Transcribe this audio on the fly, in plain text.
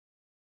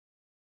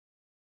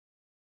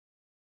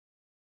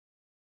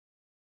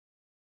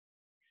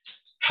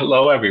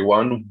Hello,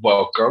 everyone.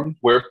 Welcome.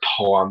 We're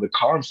Poe on the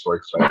Call. I'm so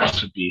excited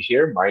to be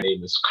here. My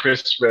name is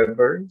Cris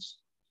Rivers.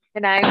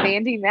 And I'm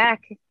Mandy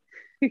Mac.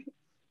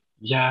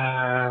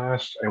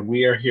 Yes, and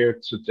we are here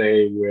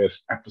today with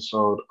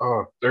episode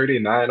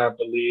 39, I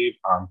believe,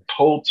 on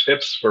pole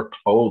tips for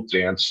pole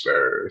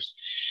dancers.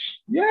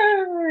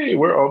 Yay!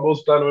 We're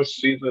almost done with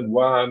season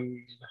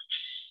one.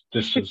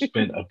 This has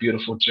been a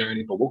beautiful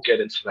journey, but we'll get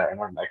into that in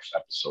our next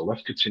episode.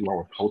 Let's continue on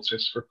with pole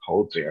tips for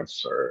pole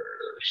dancers.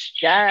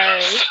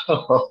 Yes.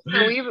 So,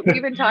 So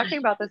we've been talking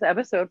about this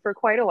episode for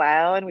quite a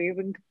while, and we've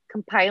been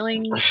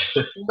compiling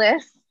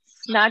lists,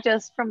 not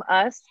just from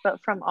us, but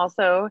from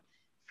also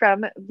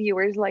from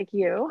viewers like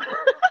you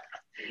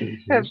who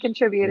have mhm.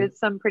 contributed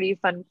some pretty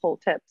fun poll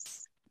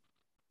tips.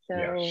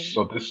 Yes,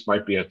 So so this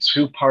might be a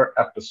two-part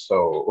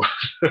episode.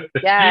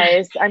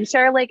 yes, I'm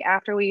sure like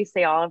after we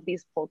say all of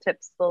these poll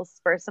tips, they'll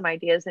spur some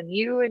ideas in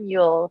you and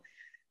you'll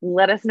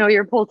let us know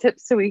your poll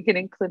tips so we can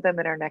include them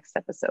in our next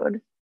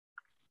episode.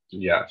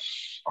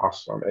 Yes,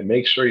 awesome. And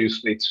make sure you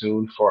stay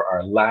tuned for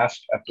our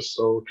last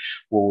episode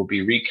where we'll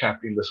be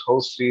recapping this whole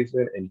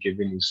season and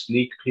giving you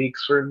sneak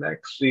peeks for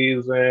next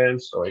season.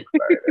 So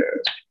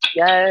excited.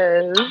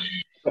 Yes.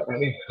 But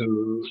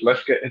anywho,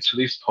 let's get into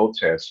these poll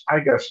tips. I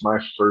guess my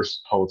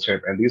first poll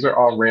tip, and these are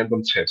all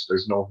random tips,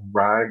 there's no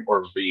rhyme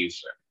or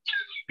reason.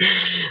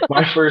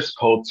 My first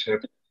poll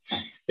tip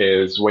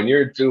is when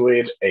you're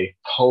doing a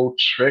pole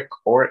trick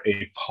or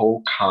a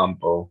pole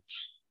combo,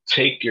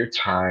 take your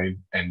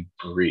time and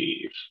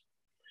breathe.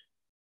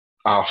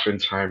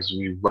 Oftentimes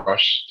we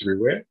rush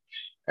through it,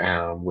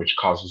 which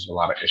causes a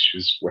lot of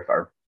issues with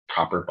our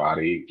proper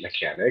body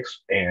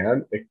mechanics,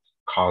 and it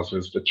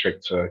causes the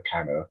trick to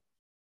kind of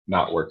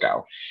not work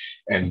out.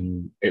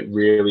 And it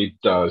really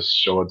does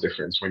show a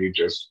difference when you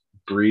just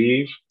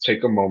breathe,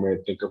 take a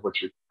moment, think of what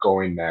you're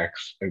going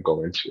next, and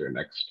go into your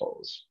next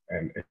pose.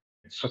 And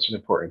it's such an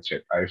important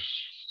tip. I've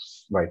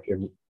like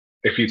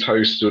if you tell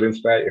your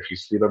students that, if you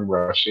see them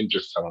rushing,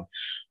 just tell them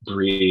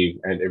breathe,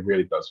 and it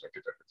really does make a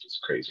difference. It's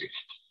crazy.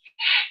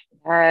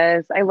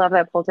 Yes, I love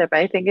that poll tip.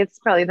 I think it's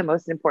probably the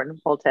most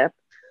important poll tip.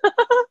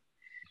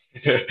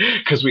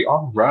 Because we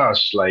all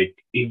rush, like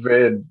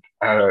even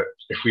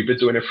if we've been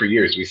doing it for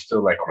years, we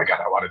still like, oh my God,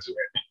 I want to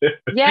do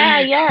Yeah,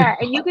 it. yeah.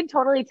 And you can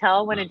totally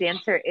tell when a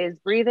dancer is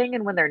breathing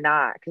and when they're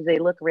not because they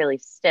look really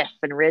stiff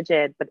and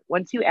rigid. But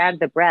once you add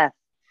the breath,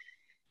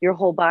 your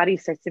whole body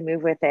starts to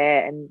move with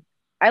it. And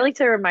I like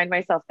to remind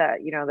myself that,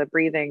 the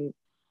breathing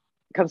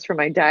comes from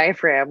my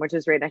diaphragm, which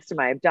is right next to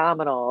my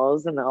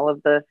abdominals and all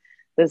of the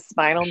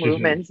spinal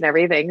movements and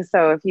everything.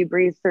 So if you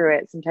breathe through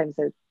it, sometimes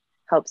it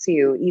helps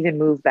you even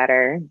move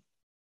better.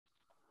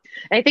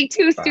 And I think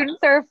too, Wow. students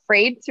are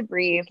afraid to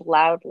breathe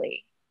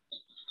loudly,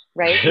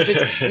 right? Because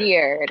it's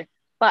weird.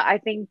 But I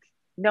think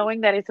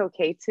knowing that it's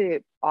okay to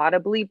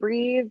audibly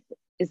breathe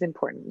is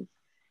important.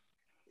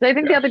 So I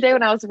think the Yes, other day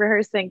when I was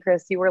rehearsing,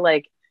 Chris, you were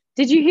like,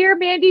 "Did you hear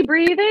Mandy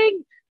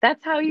breathing?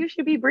 That's how you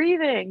should be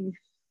breathing."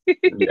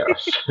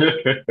 yes.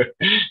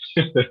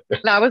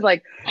 And I was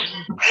like,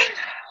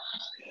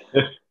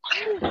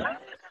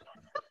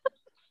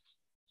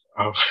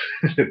 Oh,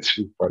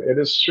 too funny. It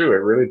is true. It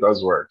really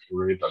does work. It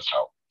really does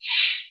help.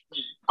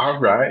 All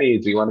righty.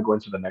 Do you want to go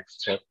into the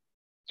next tip?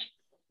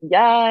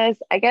 yes,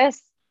 I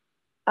guess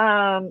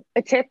a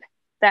tip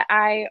that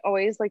I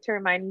always like to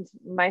remind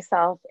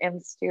myself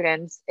and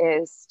students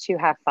is to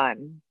have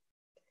fun.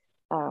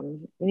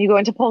 When you go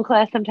into pole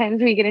class,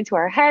 sometimes we get into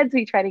our heads,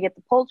 we try to get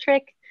the pole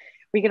trick,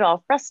 we get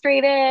all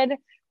frustrated,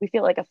 we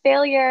feel like a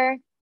failure.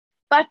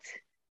 But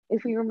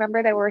if we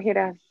remember that we're here to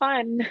have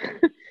fun,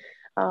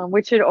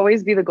 which should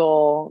always be the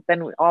goal,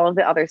 then all of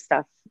the other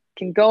stuff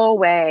can go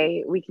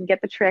away. We can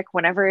get the trick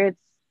whenever it's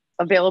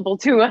available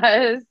to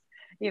us.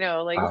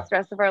 Like the Uh,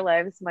 stress of our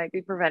lives might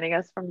be preventing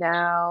us from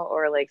now,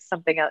 or like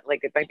something else,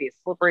 like it might be a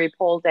slippery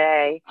pole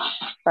day.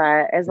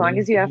 But as long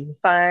as you have mhm.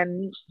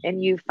 fun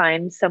and you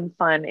find some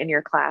fun in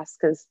your class,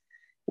 because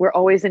we're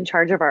always in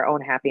charge of our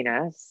own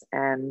happiness.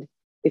 And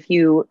if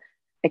you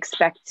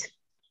expect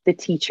the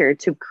teacher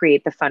to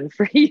create the fun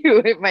for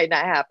you, it might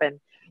not happen.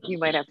 You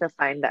might have to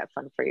find that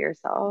fun for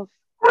yourself.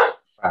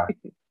 Ah,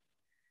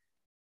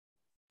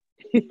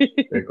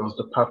 there goes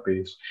the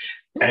puppies.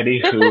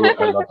 Anywho,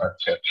 I love our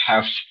tip.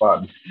 Have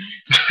fun.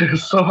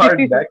 So our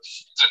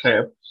next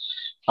tip,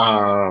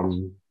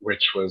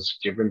 which was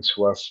given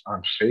to us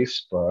on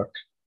Facebook.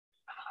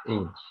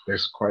 Ooh,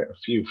 there's quite a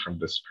few from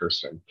this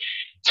person.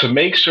 To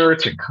make sure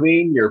to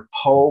clean your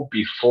pole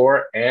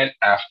before and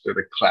after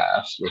the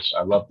class, which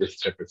I love this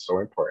tip. It's so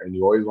important.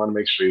 You always want to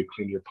make sure you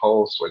clean your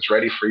pole so it's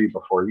ready for you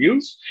before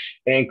use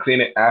and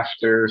clean it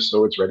after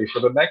so it's ready for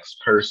the next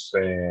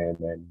person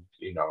and,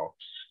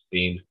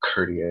 being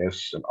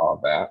courteous and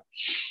all that.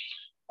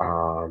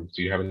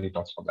 Do you have any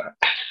thoughts on that?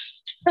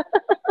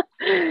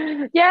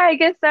 Yeah, I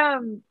guess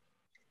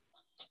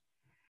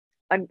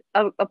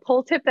a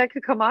pole tip that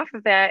could come off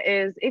of that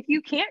is if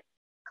you can't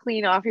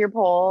clean off your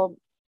pole,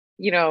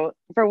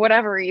 for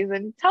whatever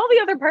reason, tell the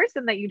other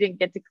person that you didn't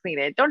get to clean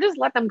it. Don't just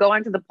let them go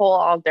onto the pole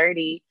all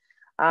dirty.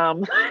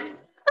 Um,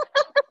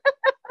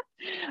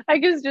 I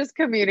guess just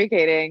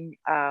communicating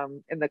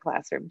in the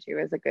classroom too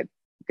is a good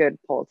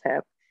pole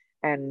tip.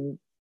 And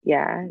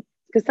yeah,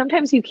 because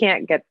sometimes you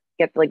can't get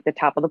like the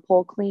top of the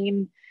pole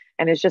clean,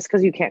 and it's just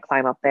because you can't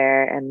climb up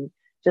there, and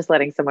just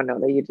letting someone know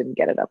that you didn't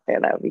get it up there,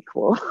 that would be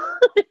cool.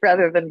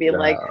 Rather than being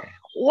like, Yeah,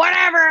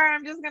 whatever,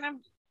 I'm just gonna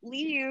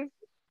leave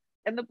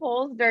and the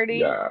pole's dirty.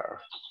 yeah.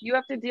 You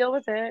have to deal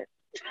with it.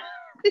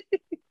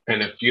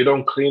 And if you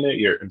don't clean it,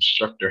 your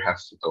instructor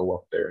has to go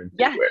up there and do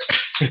Yeah,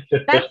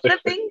 that's the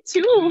thing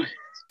too.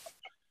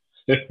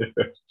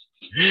 it.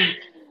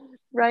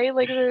 Right?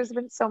 Like there's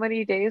been so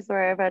many days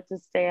where I've had to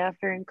stay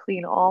after and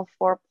clean all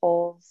four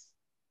poles.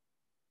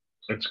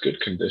 It's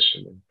good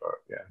conditioning, but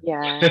Yeah,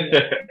 yeah.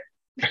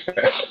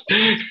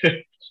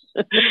 yeah.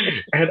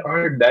 And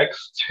our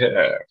next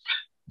tip.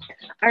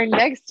 Our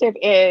next tip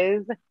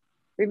is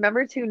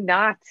remember to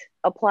not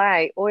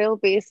apply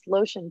oil-based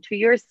lotion to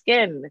your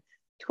skin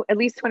at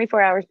least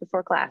 24 hours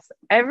before class.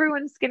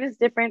 Everyone's skin is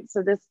different,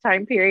 so this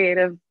time period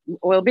of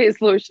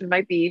oil-based lotion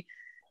might be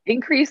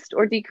increased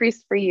or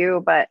decreased for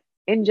you, but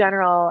in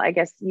general, I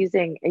guess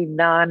using a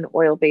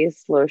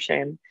non-oil-based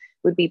lotion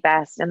would be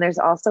best. And there's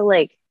also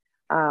like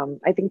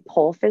I think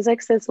pole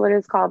physics is what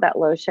it's called. That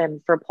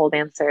lotion for pole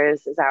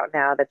dancers is out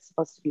now. That's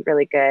supposed to be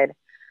really good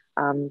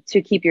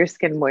to keep your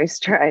skin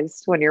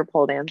moisturized when you're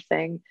pole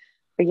dancing.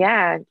 But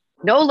yeah,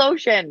 no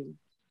lotion.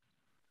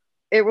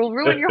 It will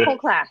ruin your whole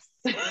class.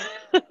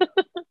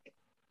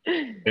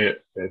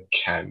 It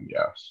can,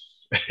 yes.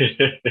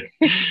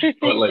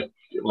 But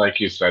like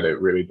you said, it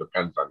really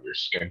depends on your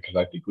skin because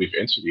I think we've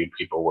interviewed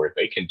people where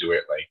they can do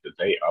it like the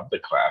day of the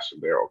class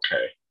and they're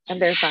okay.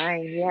 And they're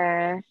fine.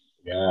 Yeah.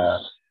 Yeah.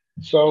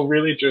 So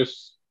really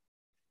just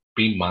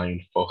be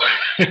mindful.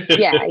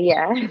 Yeah.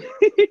 Yeah.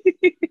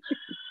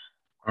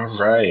 All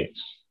right.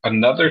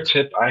 Another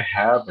tip I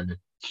have, and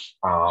it's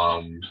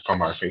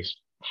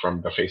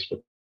from the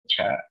Facebook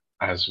chat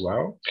as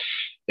well,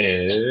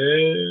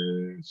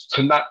 is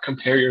to not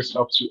compare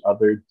yourself to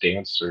other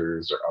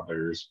dancers or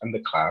others in the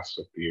class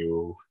with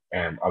you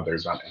and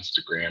others on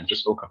Instagram.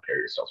 Just don't compare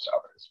yourself to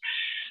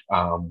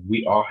others.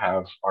 We all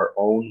have our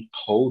own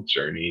pole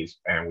journeys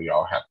and we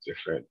all have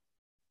different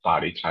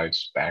body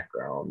types,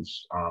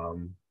 backgrounds.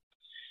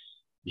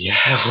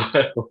 Yeah,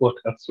 what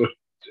else would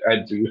I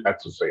do have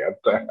to say at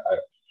that?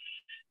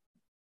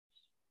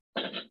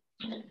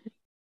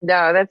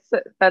 No,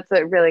 that's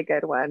a really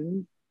good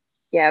one.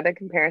 Yeah, the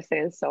comparison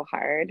is so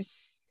hard,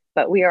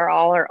 but we are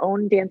all our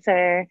own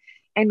dancer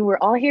and we're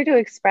all here to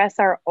express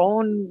our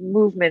own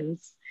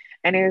movements.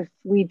 And if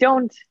we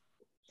don't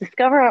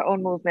discover our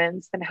own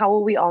movements, then how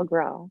will we all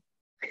grow?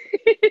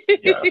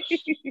 Yes.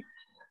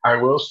 I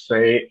will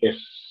say if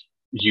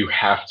you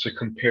have to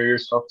compare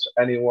yourself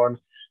to anyone,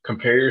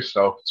 compare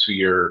yourself to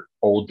your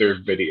older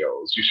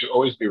videos. You should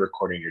always be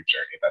recording your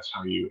journey. That's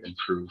how you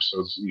improve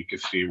so you can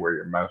see where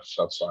your mess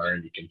ups are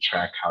and you can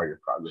track how your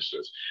progress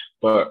is.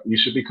 But you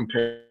should be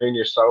comparing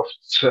yourself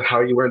to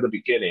how you were in the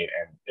beginning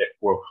and it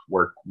will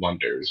work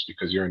wonders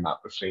because you're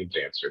not the same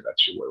dancer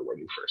that you were when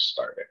you first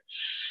started.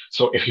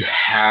 So if you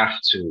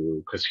have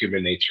to, because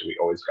human nature, we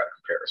always got to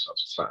compare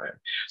ourselves to time.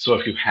 So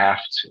if you have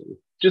to,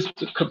 just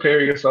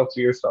compare yourself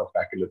to yourself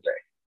back in the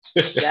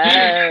day.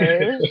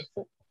 Yes,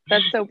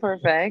 that's so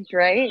perfect,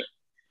 right?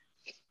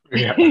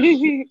 Yes.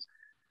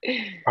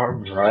 All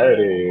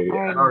righty.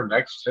 And Um, our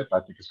next tip, I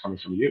think, is coming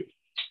from you.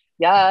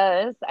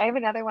 yes, I have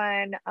another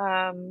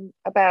one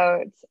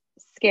about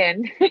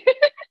skin.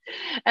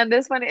 And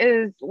this one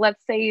is,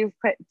 let's say you've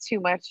put too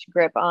much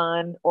grip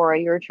on, or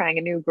you're trying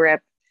a new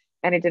grip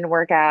and it didn't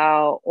work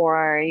out,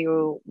 or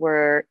you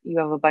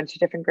have a bunch of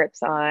different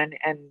grips on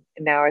and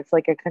now it's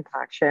like a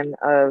concoction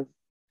of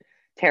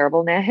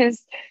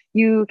terribleness.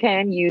 You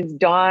can use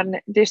Dawn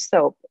dish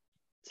soap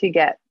to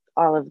get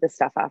all of the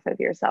stuff off of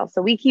yourself.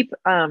 So we keep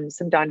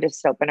some Dawn dish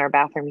soap in our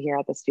bathroom here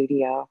at the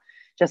studio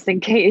just in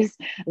case.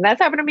 And that's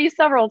happened to me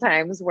several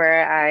times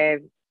where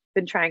I've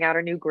been trying out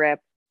a new grip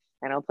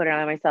and I'll put it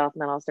on myself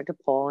and then I'll start to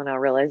pull and I'll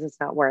realize it's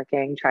not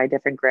working, try a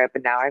different grip.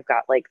 And now I've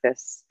got like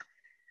this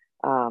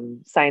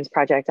science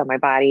project on my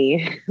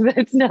body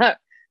that's not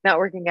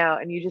working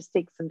out. And you just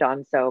take some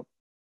Dawn soap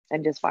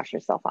and just wash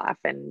yourself off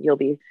and you'll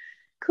be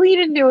clean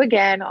and new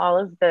again. All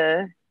of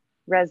the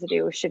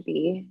residue should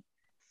be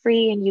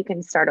free and you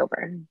can start over.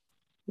 And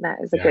that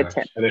is a good Yes.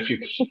 tip.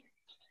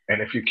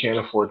 And if you can't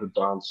afford the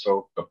Dawn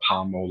soap, the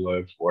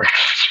Palmolive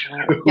works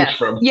too Yes.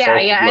 from Yeah.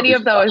 both Yeah. Any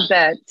of those manufacturers.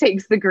 that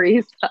takes the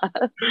grease off.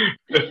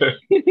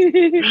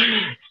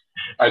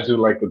 I do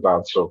like the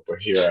Dawn soap, but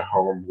here at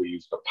home we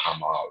use the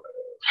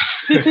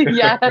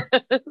Yes.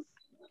 Palmolive.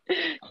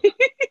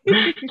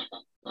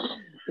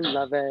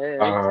 Love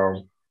it.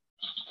 um,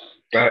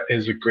 that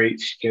is a great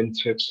skin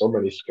tip. So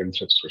many skin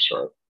tips for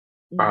sure.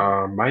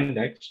 Mm. My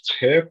next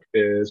tip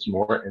is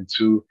more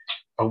into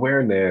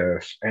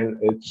awareness and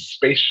it's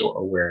spatial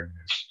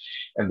awareness.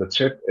 And the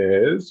tip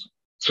is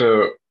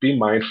to be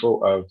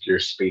mindful of your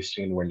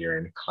spacing when you're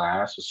in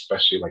class,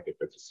 especially like if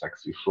it's a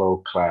sexy flow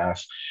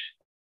class,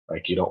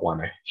 like you don't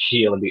want to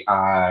heel in the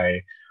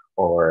eye,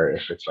 or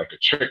if it's like a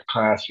trick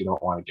class, you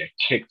don't want to get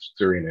kicked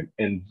during an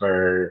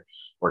invert,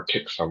 or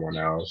kick someone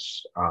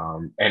else.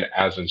 And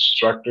as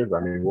instructors, I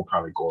mean, we'll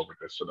probably go over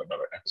this in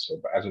another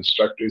episode, but as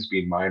instructors,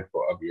 be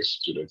mindful of your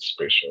students'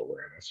 spatial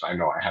awareness. I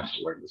know I had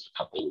to learn this a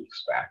couple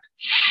weeks back.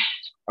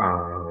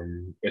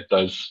 It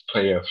does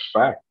play a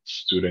fact.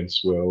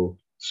 Students will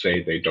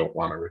say they don't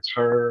want to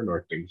return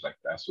or things like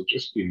that. So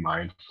just be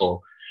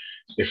mindful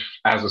if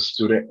as a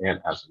student and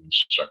as an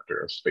instructor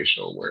of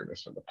spatial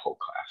awareness in the pole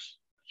class.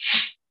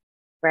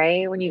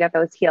 Right? When you got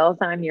those heels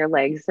on, your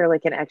legs are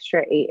like an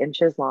extra 8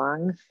 inches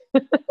long.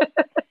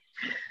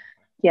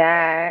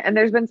 Yeah. And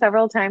there's been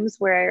several times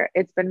where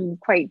it's been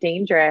quite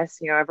dangerous.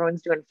 You know,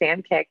 everyone's doing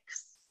fan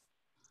kicks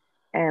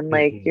and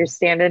like you're Mm-hmm.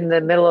 standing in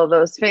the middle of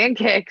those fan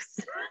kicks.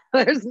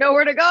 There's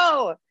nowhere to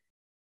go.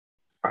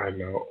 I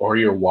know. Or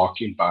you're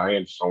walking by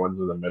and someone's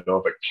in the middle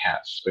of a cat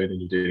spin and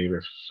you didn't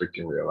even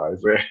freaking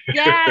realize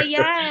Yeah, it.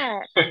 yeah.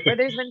 Or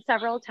there's been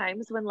several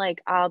times when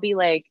like I'll be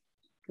like,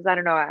 because I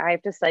don't know, I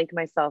have to psych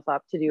myself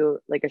up to do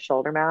like a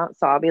shoulder mount.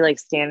 So I'll be like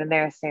standing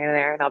there,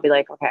 and I'll be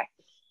like, okay,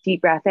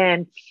 deep breath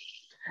in,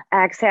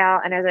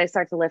 exhale. And as I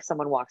start to lift,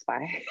 someone walks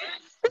by.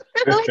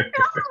 Like,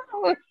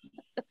 no.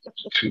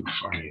 Too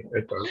funny.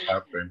 It does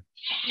happen.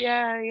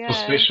 Yeah, So yeah.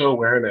 spatial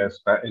awareness,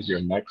 that is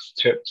your next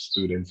tip,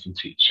 students and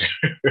teachers.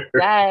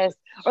 Yes.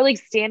 Or like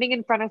standing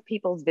in front of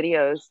people's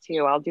videos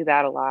too. I'll do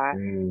that a lot.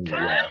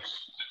 Yes.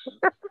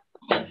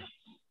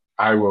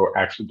 I will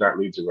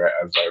accidentally do it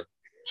as I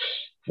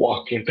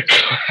walk into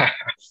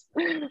class.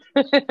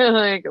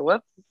 Like,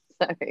 whoops,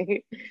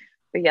 sorry.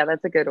 But yeah,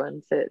 that's a good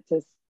one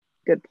to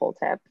good pull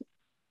tip.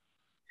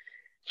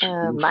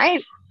 Too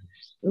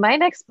My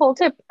next pull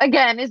tip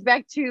again is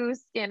back to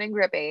scan and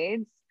grip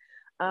aids.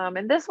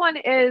 And this one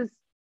is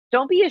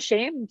don't be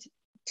ashamed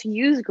to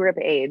use grip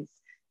aids.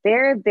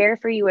 They're there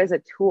for you as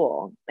a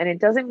tool. And it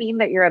doesn't mean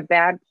that you're a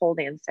bad pole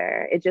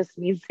dancer. It just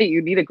means that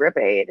you need a grip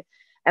aid.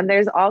 And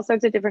there's all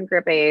sorts of different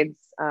grip aids.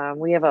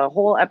 We have a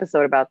whole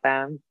episode about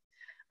them.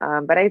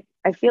 But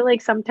I feel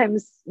like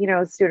sometimes, you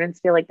know, students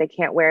feel like they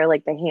can't wear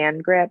like the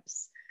hand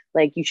grips,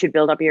 like you should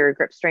build up your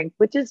grip strength,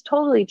 which is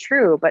totally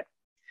true. But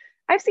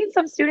I've seen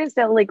some students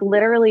that like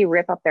literally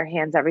rip up their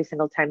hands every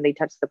single time they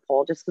touch the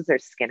pole just because their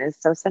skin is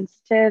so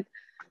sensitive.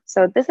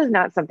 So this is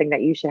not something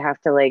that you should have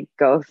to like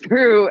go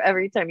through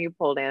every time you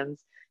pole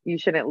dance. You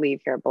shouldn't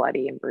leave here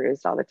bloody and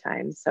bruised all the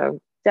time.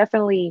 So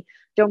definitely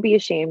don't be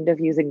ashamed of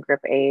using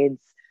grip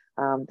aids.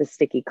 The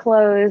sticky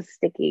clothes,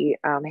 sticky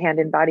hand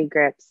and body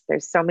grips.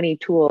 There's so many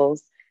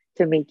tools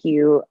to make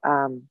you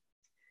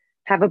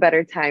have a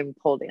better time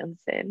pole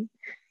dancing.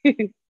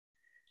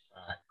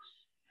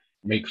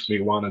 makes me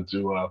want to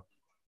do a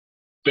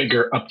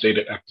bigger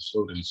updated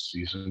episode in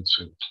season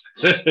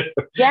 2.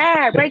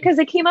 Yeah, right. Because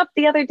it came up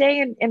the other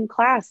day in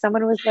class.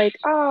 Someone was like,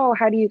 "Oh,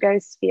 how do you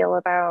guys feel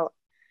about,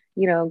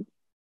 you know,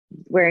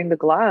 wearing the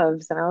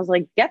gloves?" And I was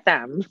like, "Get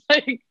them.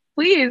 Like,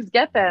 please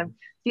get them.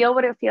 Feel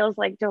what it feels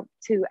like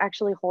to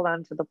actually hold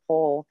on to the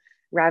pole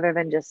rather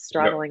than just Yep.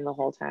 struggling the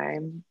whole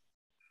time."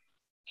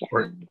 Yeah.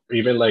 Or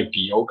even like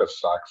yoga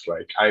socks.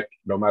 Like I,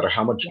 no matter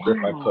how much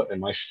grip I Yeah. put in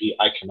my feet,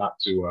 I cannot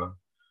do a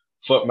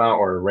foot mount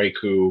or a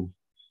Reiku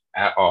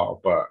at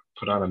all. But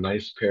put on a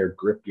nice pair of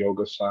grip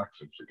yoga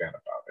socks and forget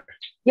about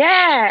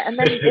Yeah. And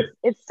then it.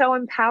 it's so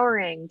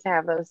empowering to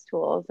have those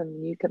tools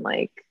and you can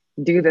like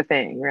do the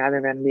thing rather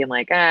than being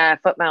like, ah,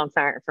 foot mounts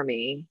aren't for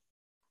me.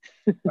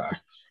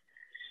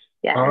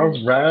 Yeah.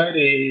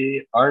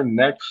 Alrighty. Our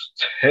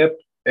next tip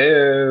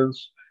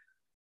is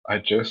I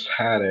just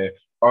had it.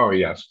 Oh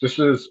yes, this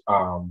is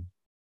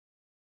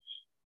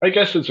I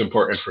guess it's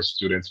important for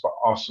students, but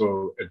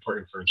also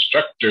important for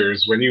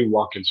instructors when you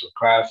walk into a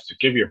class to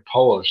give your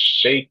pole a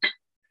shake,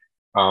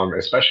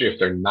 especially if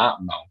they're not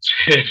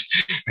mounted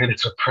and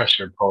it's a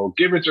pressure pole.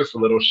 Give it just a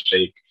little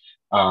shake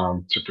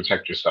to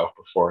protect yourself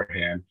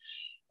beforehand.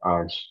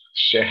 Um,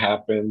 Shit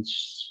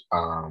happens.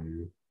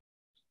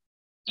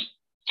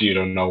 You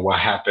don't know what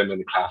happened in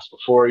the class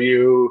before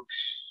you.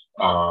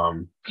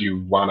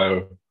 You want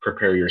to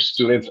prepare your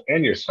students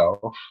and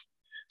yourself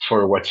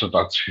for what's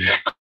about to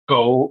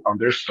go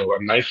under. So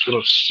a nice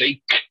little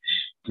shake.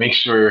 Make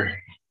sure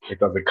it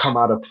doesn't come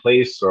out of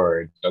place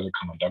or it doesn't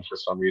come undone for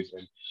some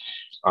reason.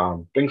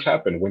 Things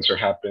happen. Winter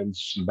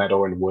happens.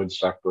 Metal and wood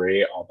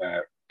separate. All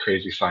that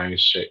crazy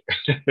science shit.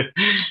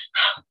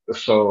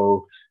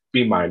 So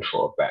be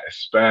mindful of that,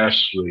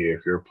 especially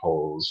if your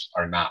poles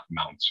are not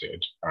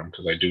mounted,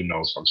 because I do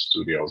know some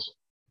studios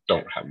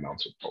don't have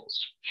mounted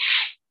poles.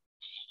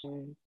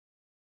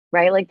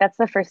 Right. Like that's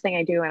the first thing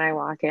I do when I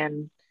walk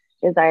in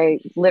is I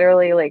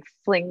literally like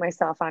fling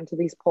myself onto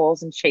these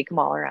poles and shake them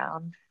all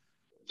around.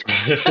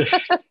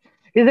 Because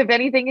if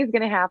anything is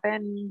going to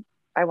happen,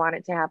 I want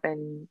it to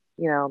happen,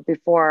 you know,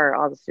 before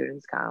all the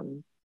students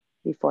come,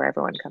 before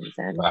everyone comes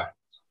in. Yeah,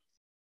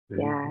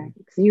 Mhm.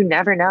 because you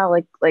never know.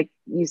 Like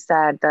you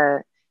said,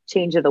 the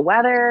change of the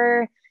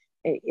weather.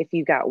 If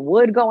you got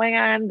wood going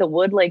on, the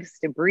wood likes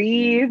to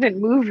breathe and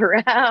move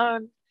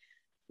around.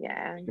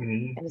 Yeah, and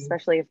Mhm.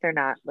 especially if they're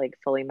not like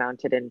fully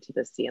mounted into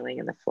the ceiling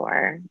and the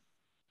floor.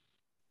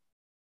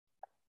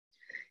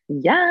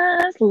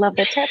 Yes, love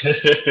the tip.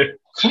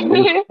 Too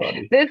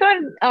funny. This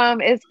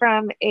one is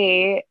from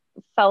a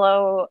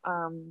fellow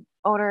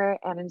owner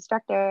and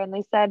instructor, and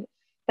they said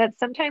that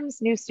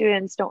sometimes new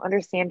students don't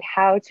understand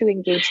how to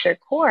engage their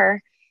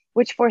core,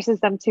 which forces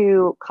them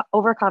to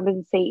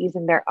overcompensate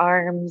using their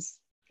arms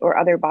or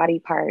other body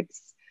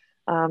parts.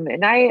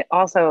 And I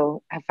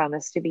also have found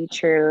this to be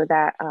true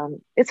that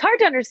it's hard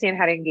to understand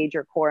how to engage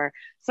your core,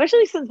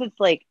 especially since it's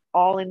like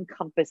all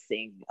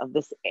encompassing of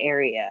this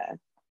area.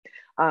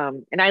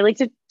 And I like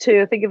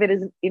to think of it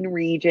as in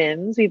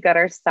regions. We've got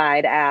our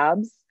side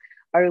abs,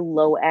 our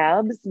low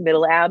abs,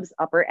 middle abs,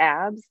 upper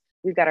abs.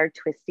 We've got our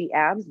twisty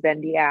abs,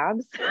 bendy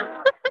abs.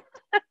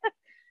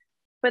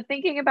 But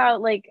thinking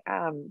about like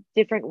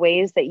different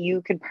ways that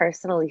you can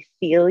personally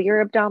feel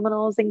your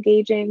abdominals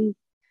engaging.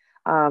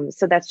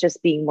 So that's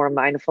just being more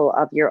mindful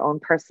of your own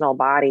personal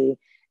body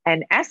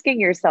and asking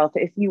yourself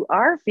if you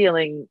are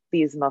feeling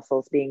these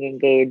muscles being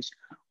engaged,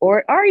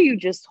 or are you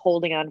just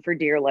holding on for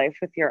dear life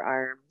with your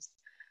arms?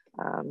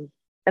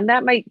 And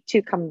that might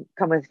too come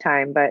with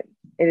time, but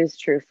it is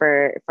true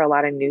for a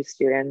lot of new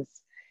students.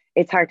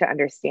 It's hard to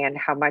understand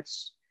how much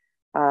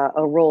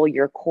a role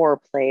your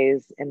core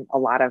plays in a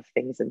lot of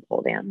things in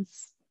pole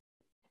dance.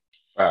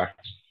 Fact.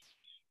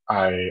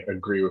 I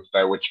agree with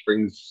that, which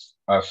brings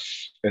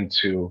us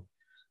into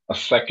a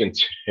second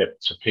tip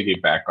to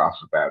piggyback off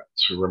of that,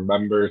 to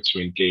remember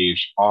to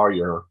engage all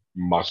your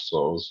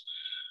muscles.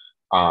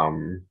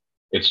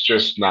 It's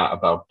just not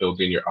about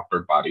building your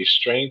upper body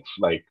strength.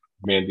 Like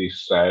Mandy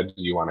said,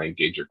 you want to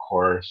engage your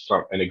core.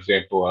 So an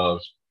example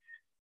of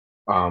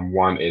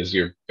one is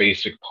your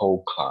basic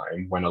pole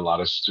climb. When a lot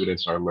of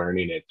students are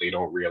learning it, they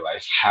don't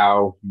realize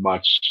how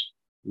much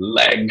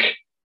leg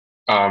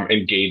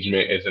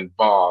engagement is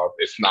involved.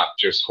 It's not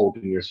just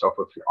holding yourself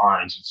with your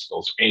arms, it's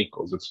those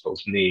ankles, it's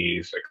those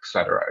knees,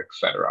 etc.,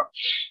 etc.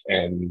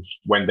 And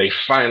when they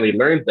finally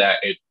learn that,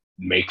 it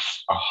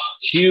makes a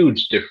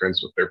huge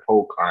difference with their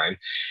pole climb.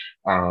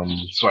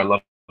 So I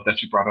love that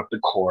you brought up the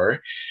core.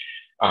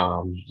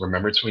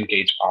 Remember to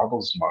engage all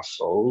those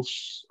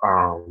muscles.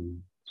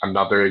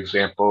 Another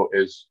example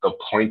is the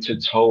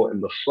pointed toe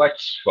and the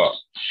flex foot.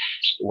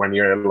 When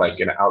you're like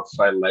an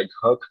outside leg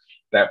hook,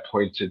 that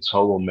pointed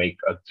toe will make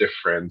a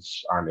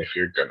difference on if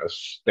you're gonna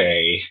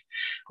stay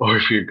or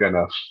if you're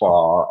gonna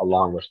fall,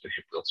 along with the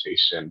hip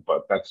rotation.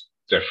 But that's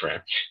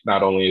different.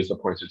 Not only is the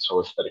pointed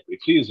toe aesthetically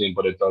pleasing,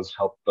 but it does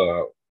help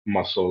the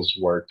muscles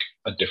work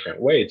a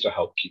different way to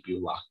help keep you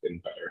locked in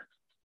better.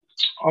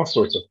 All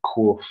sorts of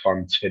cool,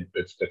 fun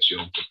tidbits that you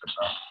don't think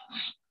about.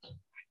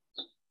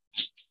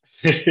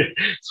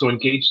 So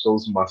engage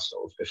those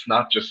muscles. It's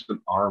not just an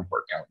arm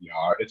workout,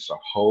 y'all. It's a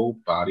whole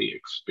body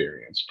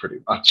experience, pretty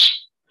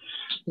much.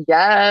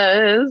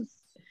 Yes.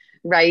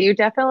 Right. You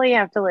definitely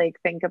have to like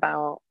think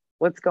about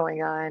what's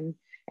going on.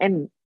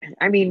 And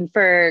I mean,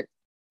 for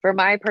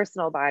my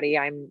personal body,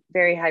 I'm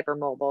very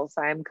hypermobile.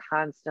 So I'm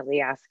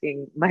constantly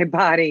asking my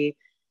body,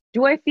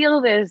 do I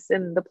feel this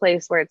in the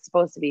place where it's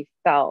supposed to be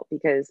felt?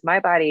 Because my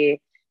body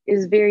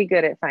is very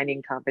good at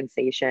finding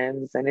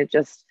compensations and it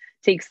just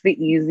takes the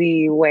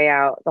easy way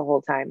out the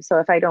whole time. So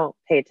if I don't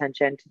pay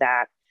attention to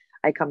that,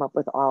 I come up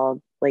with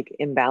all like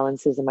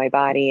imbalances in my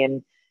body,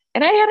 and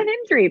I had an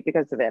injury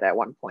because of it at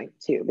one point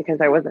too, because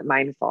I wasn't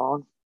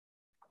mindful.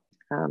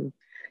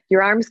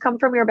 Your arms come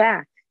from your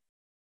back.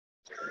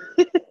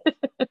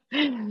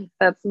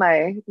 That's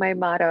my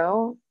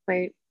motto,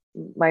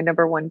 my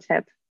number one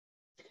tip.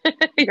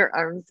 Your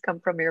arms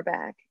come from your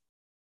back.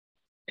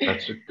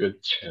 That's a good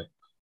tip.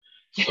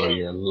 So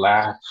your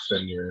lats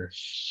and your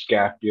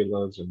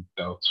scapulas and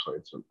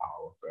deltoids and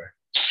all of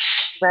it.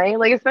 Right?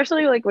 Like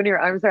especially like when your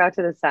arms are out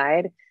to the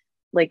side,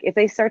 like if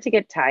they start to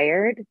get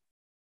tired,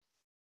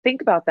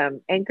 think about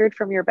them anchored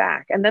from your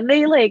back. And then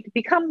they like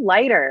become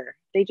lighter.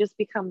 They just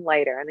become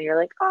lighter. And then you're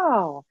like,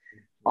 oh,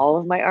 all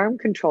of my arm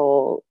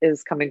control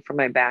is coming from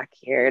my back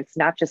here. It's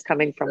not just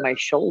coming from my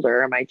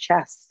shoulder or my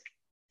chest.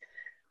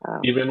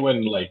 Even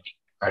when like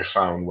I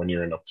found when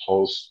you're in a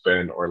pole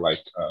spin or like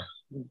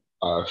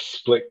a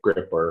split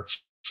grip or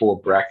full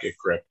bracket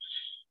grip,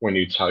 when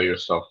you tell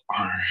yourself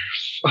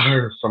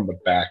arms from the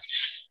back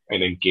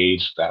and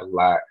engage that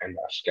lat and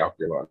that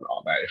scapula and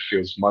all that, it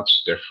feels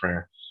much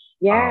different.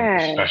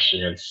 Yeah.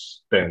 Especially in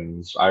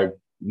spins. I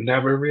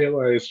never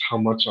realized how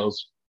much I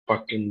was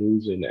fucking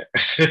losing it.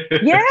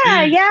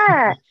 Yeah,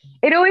 yeah.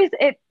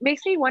 It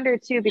makes me wonder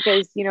too,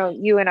 because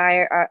you and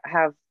I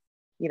have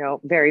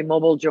very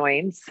mobile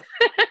joints.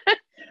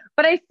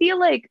 But I feel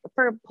like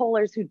for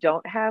polars who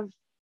don't have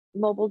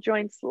mobile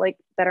joints like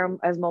that are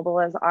as mobile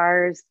as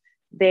ours,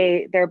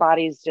 their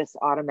bodies just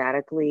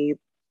automatically,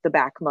 the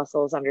back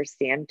muscles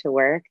understand to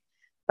work.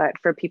 But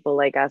for people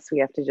like us, we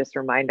have to just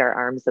remind our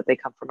arms that they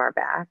come from our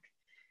back.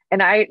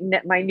 And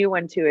my new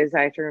one too is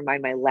I have to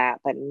remind my lat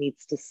that it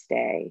needs to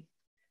stay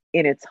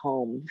in its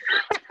home.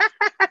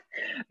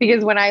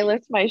 Because when I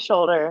lift my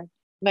shoulder,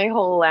 my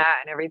whole lat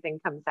and everything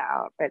comes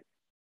out. But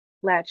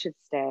lat should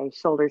stay,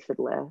 shoulder should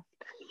lift.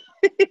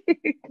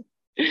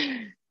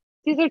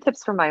 These are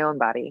tips for my own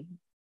body.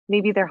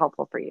 maybe they're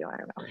helpful for you. I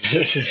don't know.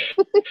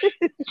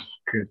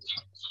 Good.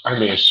 I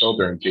mean,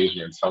 shoulder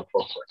engagement is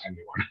helpful for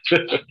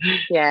anyone.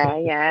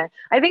 Yeah.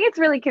 I think it's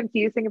really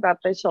confusing about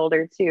the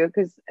shoulder too,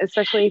 because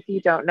especially if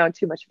you don't know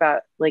too much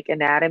about like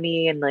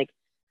anatomy and like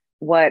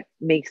what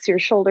makes your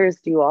shoulders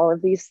do all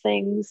of these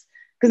things.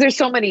 Because there's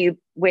so many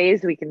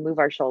ways we can move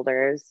our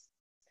shoulders.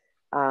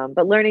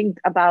 But learning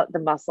about the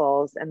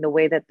muscles and the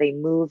way that they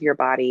move your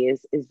body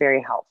is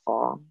very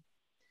helpful.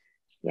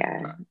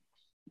 Yeah.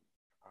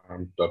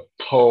 The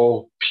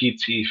Pole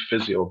PT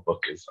Physio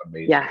book is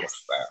amazing.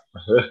 Yes.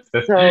 With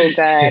that. So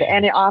good.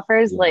 And it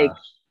offers Yeah.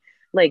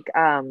 like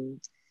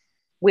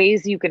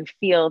ways you can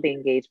feel the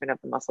engagement of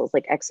the muscles,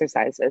 like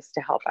exercises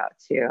to help out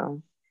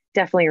too.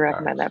 Definitely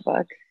recommend that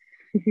book.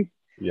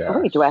 Yeah. Oh,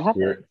 wait, do I have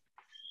it?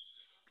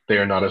 They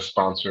are not a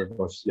sponsor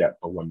of us yet,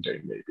 but one day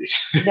maybe.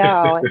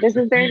 No, this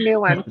is their new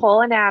one,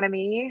 Pole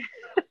Anatomy.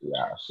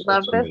 Yes.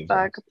 Love this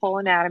book, Pole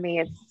Anatomy.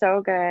 It's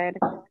so good.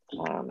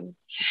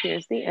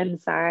 Here's the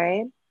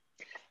inside.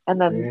 And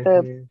then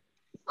the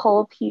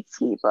Pole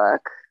PT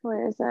book.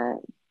 Where is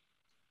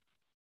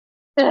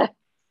it?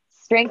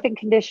 Strength and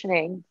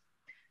Conditioning.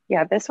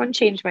 Yeah, this one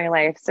changed my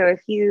life. So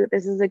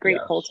this is a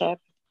great pole tip.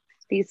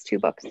 These two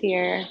books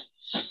here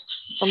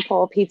from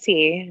Pole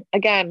PT.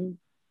 Again,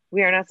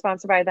 we are not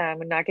sponsored by them.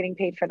 We're not getting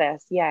paid for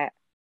this yet.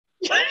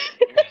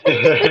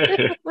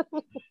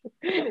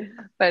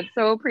 But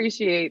so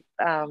appreciate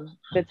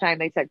the time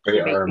they took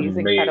to make these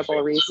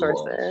incredible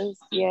resources.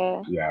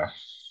 Tools. Yeah,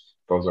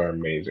 those are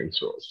amazing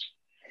tools.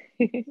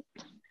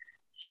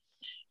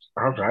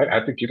 All right,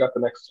 I think you got the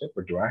next tip,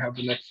 or do I have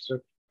the next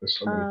tip? There's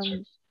so many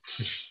tips.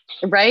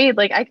 Right,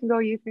 like I can go,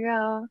 you can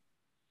go.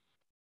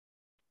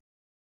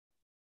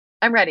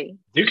 I'm ready.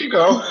 You can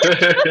go.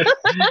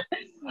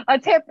 A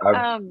tip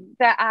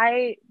that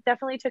I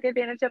definitely took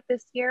advantage of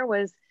this year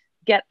was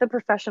get the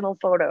professional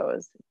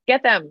photos.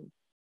 Get them.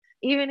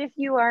 Even if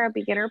you are a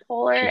beginner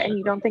poler and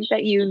you don't think that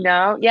even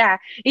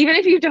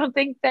if you don't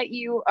think that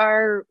you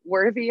are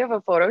worthy of a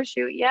photo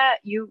shoot yet,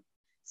 you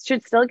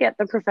should still get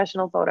the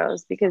professional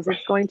photos because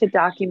it's going to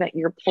document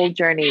your pole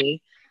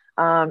journey.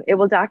 It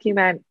will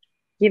document,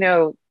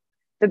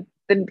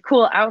 the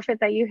cool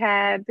outfit that you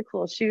had, the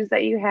cool shoes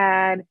that you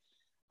had.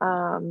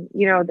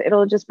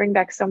 It'll just bring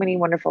back so many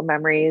wonderful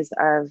memories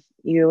of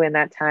you in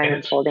that time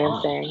of pole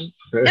dancing.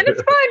 And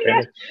it's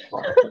fun,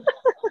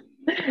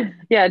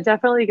 yeah,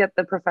 definitely get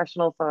the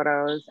professional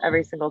photos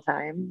every single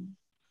time.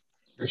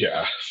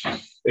 Yeah,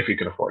 if you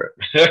can afford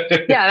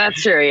it. Yeah,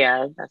 that's true.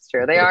 Yeah, that's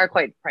true. They are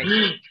quite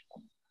pricey,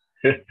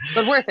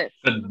 but worth it.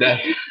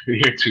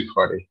 You're too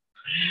funny.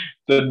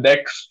 The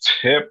next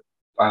tip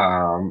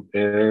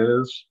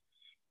is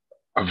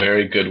a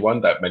very good one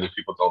that many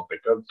people don't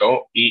think of.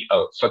 Don't eat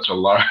such a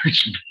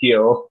large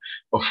meal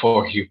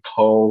before you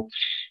pole.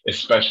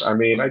 Especially, I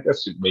mean, I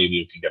guess maybe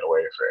you can get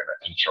away with it in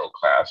an intro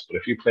class, but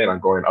if you plan on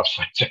going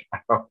upside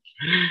down,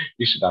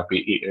 you should not be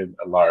eating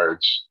a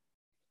large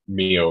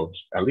meal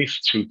at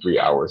least 2-3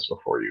 hours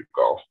before you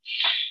go.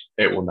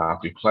 It will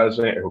not be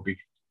pleasant. It will be,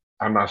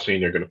 I'm not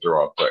saying you're going to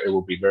throw up, but it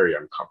will be very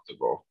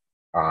uncomfortable.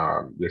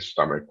 Your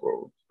stomach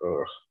will,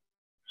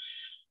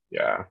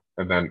 yeah.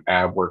 And then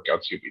ab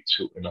workouts, you'll be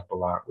tooting up a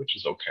lot, which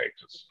is okay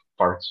because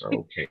farts are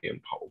okay in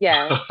pole.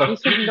 Yeah, you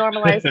should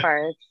normalize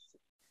farts,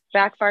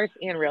 back farts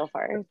and real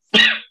farts.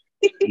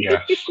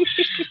 Yes.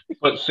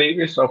 But save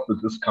yourself the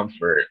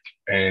discomfort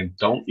and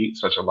don't eat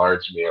such a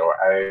large meal.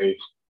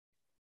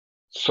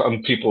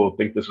 Some people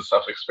think this is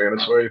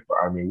self-explanatory, but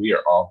I mean, we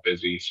are all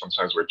busy.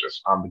 Sometimes we're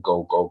just on the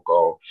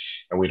go,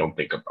 and we don't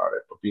think about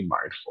it, but be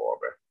mindful of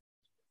it.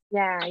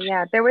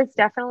 Yeah. There was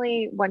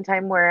definitely one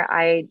time where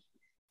I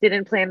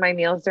didn't plan my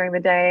meals during the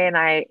day and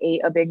I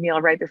ate a big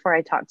meal right before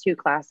I taught 2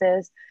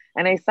 classes.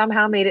 And I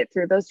somehow made it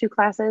through those 2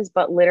 classes,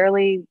 but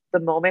literally the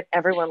moment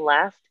everyone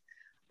left,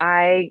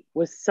 I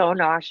was so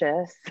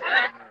nauseous.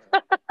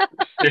 I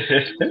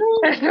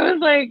was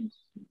like,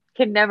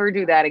 can never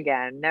do that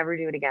again. Never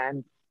do it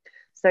again.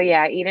 So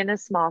yeah, eating a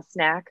small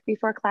snack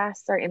before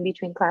class or in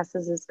between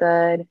classes is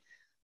good.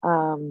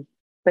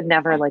 But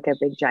never like a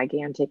big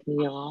gigantic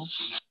meal.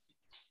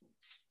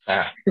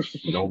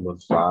 No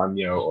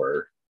lasagna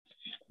or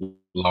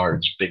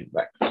large Big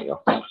Mac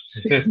meal.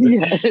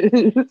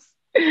 Yes.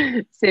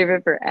 Save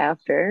it for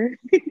after.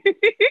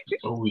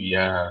 Oh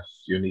yes,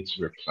 you need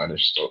to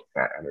replenish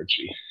that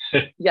energy.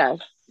 Yes.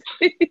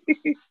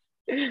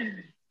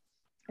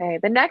 Okay,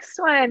 the next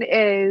one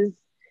is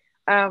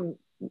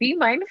be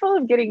mindful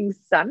of getting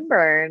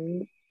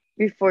sunburned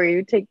before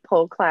you take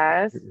pole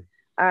class,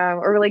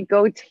 or like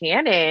go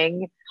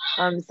tanning.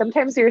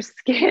 Sometimes your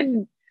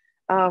skin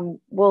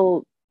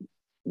will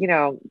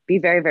be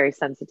very, very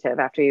sensitive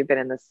after you've been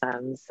in the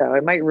sun. So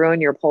it might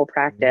ruin your pole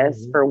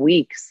practice for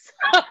weeks,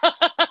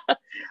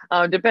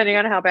 depending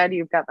on how bad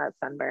you've got that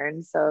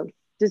sunburn. So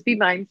just be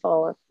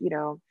mindful of,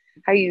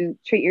 how you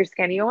treat your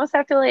skin. You almost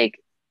have to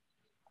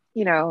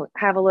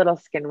have a little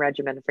skin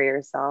regimen for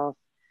yourself.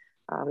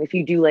 If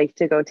you do like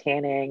to go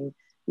tanning,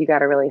 you got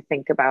to really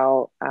think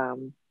about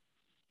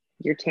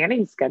your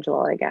tanning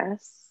schedule, I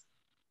guess.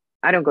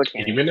 I don't go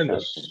tanning.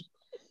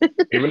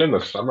 Even in the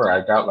summer,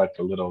 I got like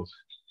a little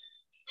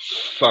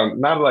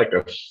not like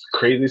a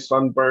crazy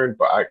sunburn,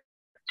 but I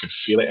could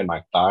feel it in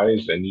my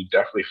thighs, and you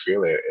definitely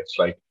feel it. It's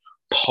like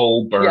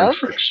pole burn Yep.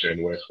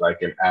 friction with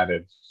like an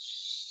added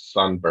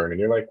sunburn, and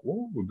you're like,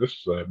 "Ooh, this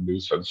is a new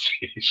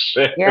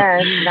sensation."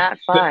 Yeah, it's not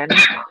fun.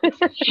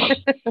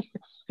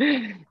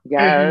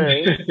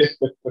 Yes.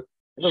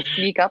 It'll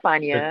sneak up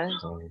on It, you.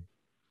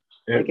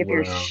 it Like if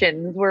your will.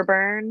 shins were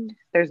burned,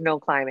 there's no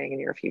climbing in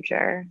your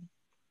future.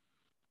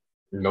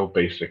 No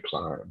basic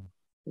climb.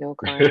 No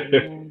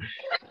climbing.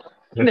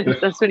 Yeah.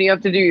 That's when you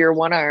have to do your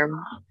one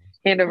arm,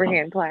 hand over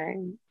hand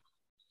climb.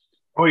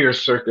 Oh, your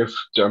circus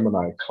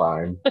Gemini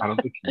climb. I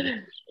don't think you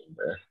in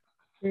there.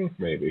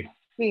 Maybe.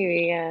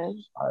 Maybe, yeah.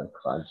 I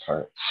climb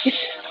part. Too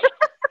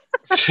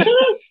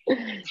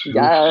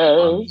Yes.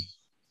 funny.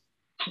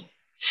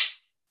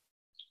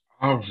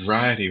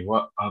 Alrighty,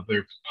 what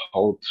other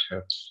pole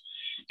tips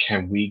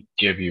can we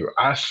give you?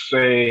 I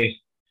say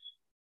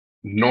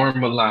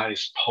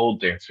normalize pole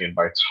dancing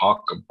by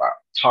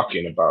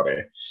talking about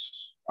it.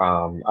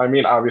 I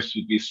mean,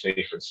 obviously be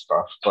safe and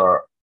stuff,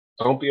 but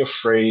don't be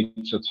afraid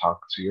to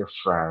talk to your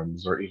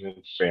friends or even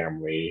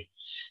family.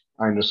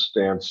 I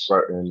understand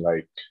certain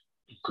like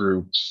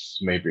groups,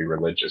 maybe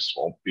religious,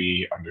 won't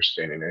be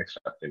understanding and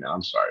accepting it.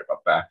 I'm sorry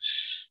about that.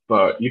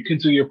 But you can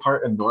do your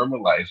part in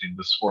normalizing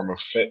this form of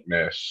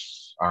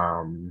fitness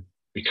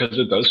because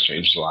it does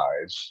change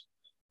lives.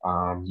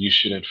 You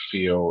shouldn't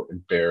feel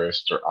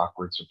embarrassed or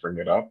awkward to bring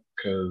it up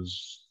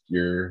because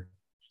you're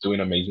doing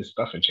amazing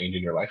stuff and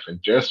changing your life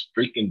and just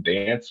freaking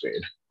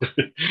dancing.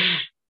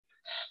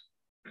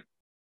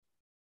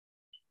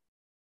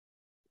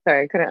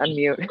 Sorry, I couldn't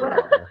unmute.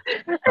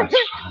 That's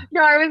fine.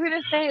 No, I was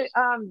gonna say,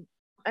 I'm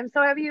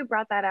so happy you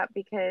brought that up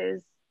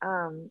because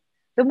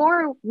the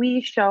more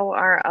we show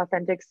our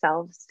authentic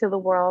selves to the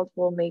world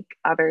will make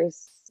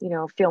others,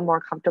 feel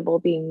more comfortable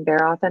being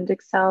their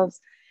authentic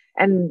selves.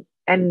 And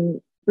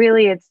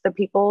really it's the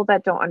people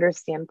that don't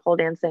understand pole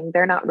dancing,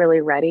 they're not really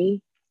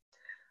ready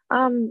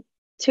um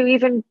to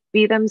even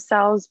be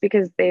themselves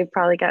because they've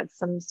probably got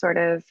some sort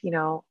of,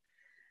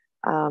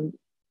 um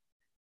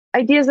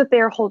ideas that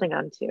they're holding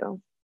on to.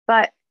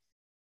 But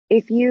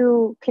if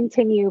you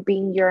continue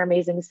being your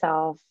amazing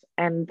self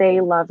and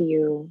they love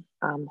you,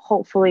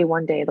 hopefully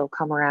one day they'll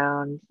come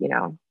around.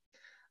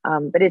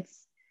 But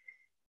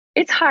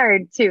it's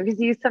hard too because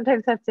you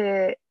sometimes have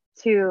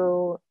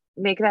to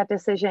make that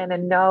decision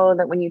and know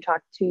that when you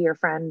talk to your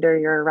friend or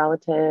your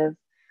relative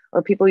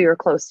or people you're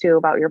close to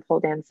about your pole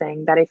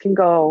dancing, that it can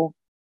go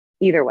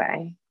either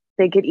way.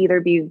 They could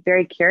either be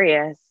very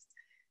curious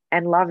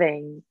and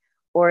loving,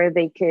 or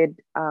they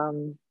could,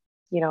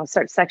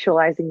 start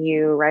sexualizing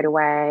you right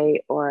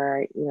away,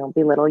 or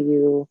belittle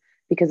you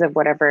because of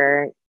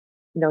whatever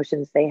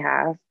notions they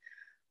have.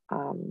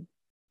 Um,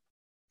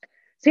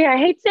 so yeah, I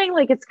hate saying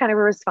like it's kind of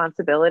a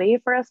responsibility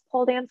for us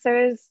pole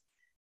dancers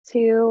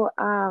to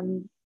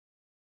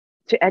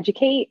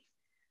educate,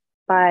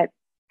 but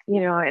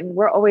and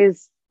we're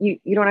always you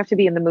don't have to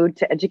be in the mood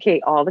to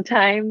educate all the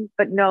time,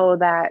 but know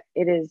that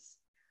it is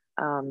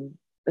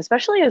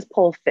especially as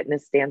pole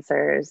fitness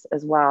dancers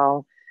as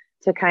well,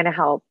 to kind of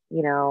help,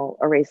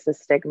 erase the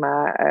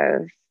stigma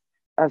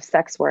of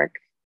sex work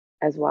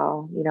as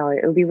well.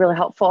 It would be really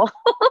helpful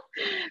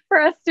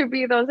for us to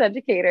be those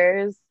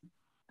educators.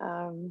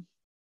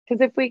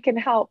 Because if we can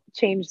help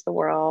change the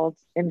world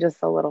in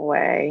just a little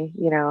way,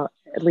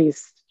 at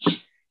least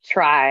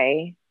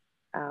try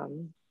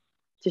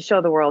to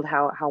show the world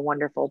how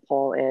wonderful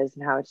pole is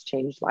and how it's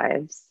changed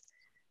lives,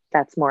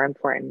 that's more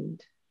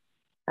important.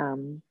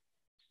 Um,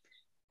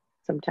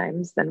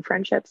 Sometimes than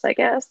friendships, I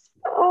guess.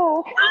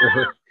 Oh,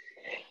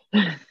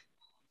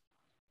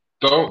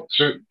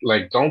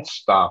 don't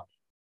stop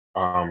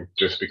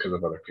just because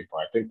of other people.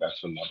 I think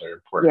that's another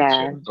important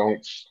yeah. tip.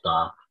 Don't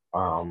stop.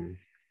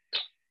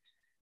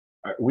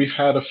 We've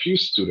had a few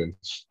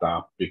students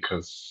stop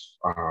because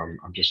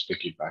I'm just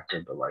thinking back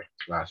over like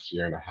last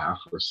year and a half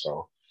or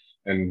so.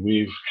 And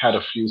we've had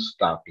a few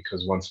stop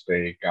because once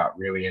they got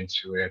really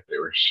into it, they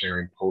were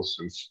sharing posts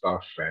and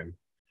stuff, and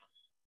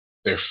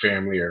their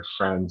family or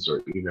friends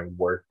or even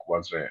work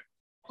wasn't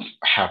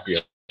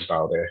happy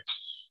about it.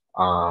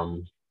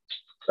 Um,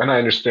 and I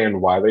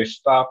understand why they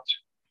stopped,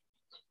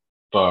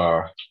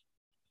 but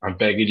I'm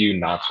begging you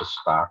not to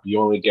stop. You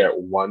only get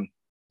one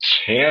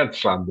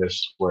chance on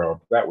this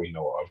world that we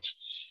know of.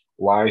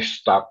 Why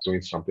stop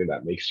doing something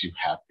that makes you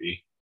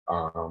happy?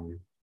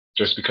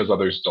 Just because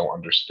others don't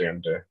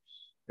understand it,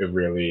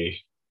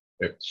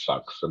 it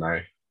sucks. And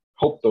I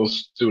hope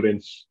those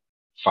students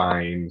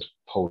find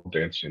pole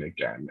dancing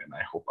again. And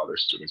I hope other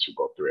students who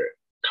go through it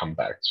come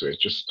back to it.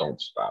 Just don't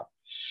stop.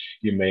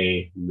 You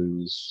may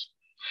lose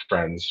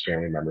friends,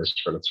 family members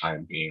for the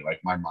time being.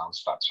 Like my mom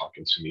stopped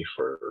talking to me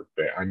for a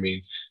bit. I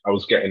mean, I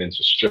was getting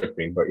into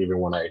stripping, but even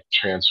when I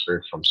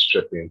transferred from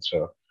stripping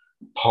to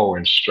pole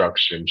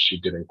instruction, she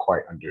didn't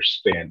quite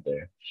understand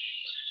it.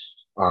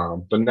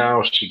 But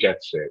now she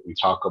gets it. We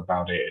talk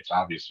about it. It's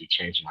obviously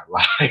changed my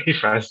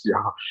life, as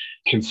y'all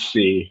can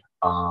see.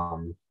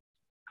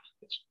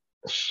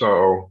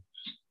 So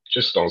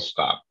just don't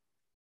stop.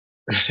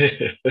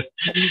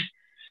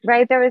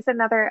 Right. There was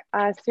another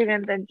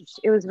student that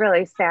it was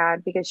really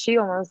sad because she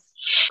almost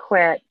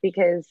quit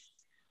because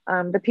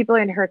the people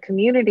in her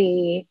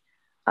community,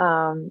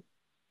 um,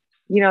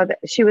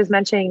 she was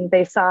mentioning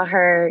they saw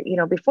her,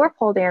 before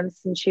pole dance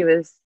and she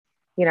was,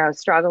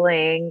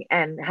 struggling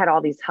and had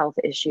all these health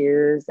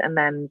issues. And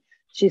then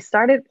she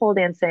started pole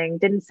dancing,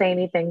 didn't say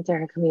anything to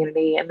her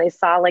community, and they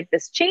saw like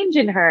this change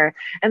in her.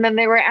 And then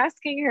they were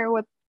asking her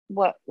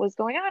what was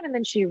going on. And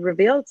then she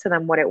revealed to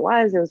them what it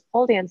was. It was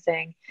pole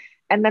dancing.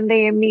 And then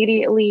they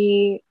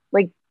immediately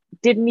like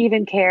didn't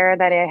even care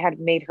that it had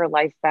made her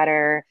life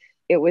better.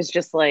 It was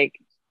just like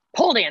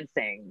pole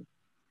dancing.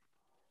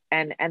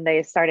 And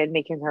they started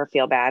making her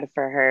feel bad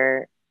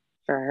for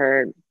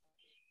her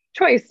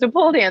choice to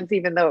pole dance,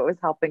 even though it was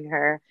helping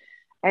her.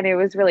 And it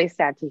was really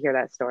sad to hear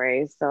that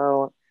story.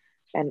 So,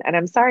 and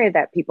I'm sorry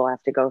that people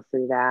have to go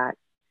through that.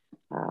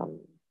 Um,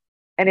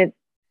 and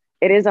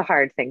it is a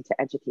hard thing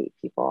to educate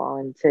people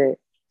and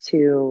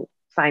to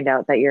find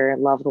out that your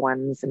loved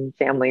ones and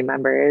family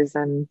members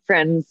and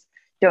friends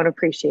don't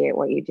appreciate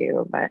what you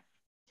do. But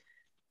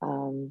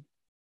um,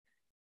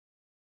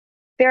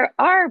 there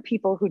are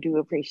people who do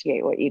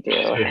appreciate what you do,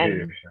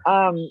 and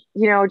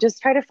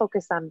just try to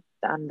focus on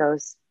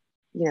those,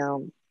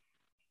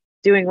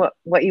 doing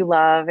what you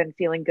love and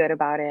feeling good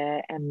about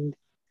it. And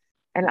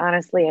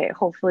honestly,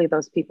 hopefully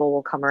those people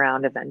will come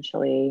around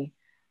eventually.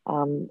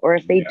 Or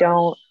if they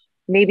don't, Yes.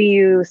 maybe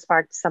you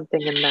sparked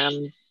something in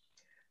them,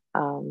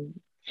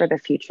 for the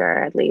future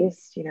at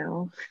least.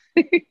 Yeah,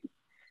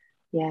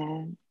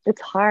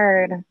 it's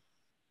hard.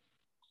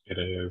 It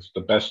is.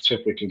 The best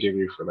tip we can give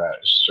you for that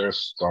is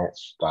just don't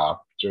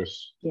stop.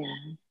 Just, Yeah.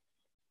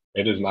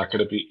 it is not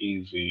going to be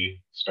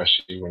easy,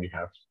 especially when you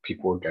have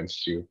people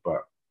against you,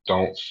 but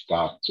don't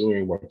stop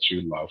doing what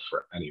you love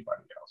for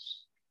anybody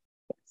else.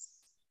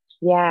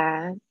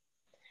 Yeah.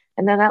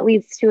 And then that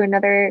leads to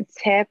another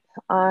tip,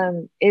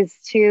 is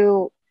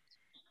to,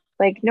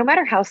 like, no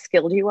matter how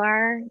skilled you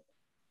are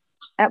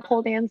at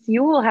pole dance,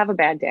 you will have a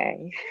bad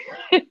day.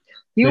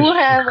 You will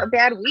have a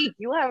bad week.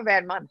 You will have a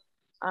bad month.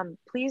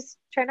 Please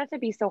try not to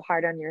be so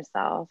hard on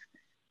yourself.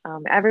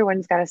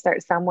 Everyone's got to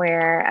start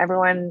somewhere.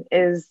 Everyone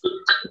is,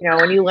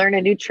 when you learn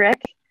a new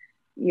trick,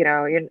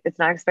 it's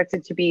not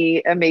expected to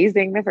be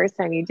amazing the first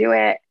time you do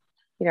it.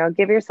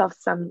 Give yourself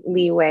some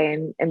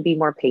leeway and be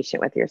more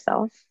patient with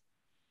yourself.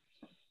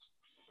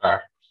 Uh,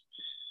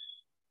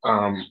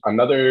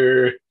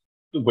 Another,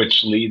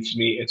 which leads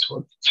me into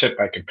a tip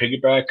I can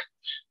piggyback.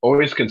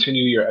 Always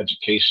continue your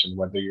education,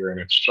 whether you're an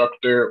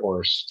instructor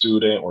or a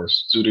student or a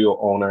studio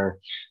owner.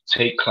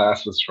 Take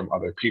classes from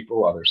other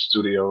people, other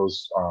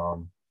studios.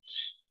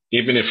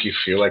 Even if you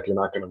feel like you're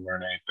not going to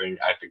learn anything,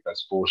 I think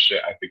that's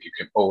bullshit. I think you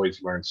can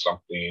always learn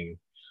something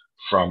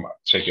from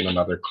taking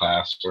another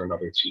class or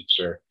another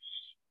teacher.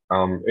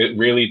 It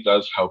really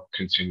does help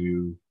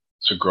continue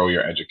to grow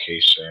your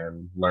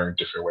education, learn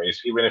different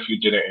ways. Even if you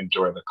didn't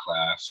enjoy the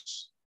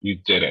class, you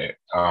did it.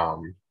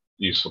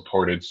 You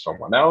supported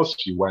someone else,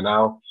 you went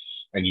out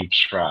and you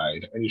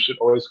tried, and you should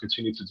always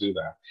continue to do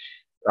that.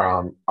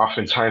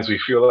 Oftentimes we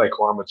feel like,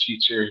 well, I'm a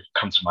teacher,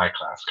 come to my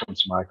class,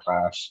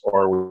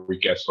 or we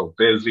get so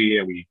busy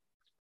and we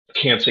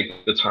can't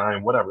take the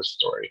time, whatever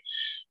story.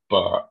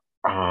 But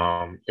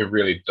it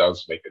really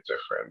does make a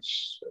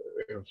difference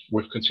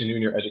with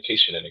continuing your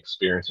education and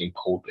experiencing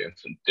pole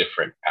dance in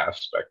different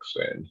aspects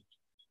and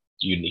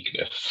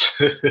uniqueness.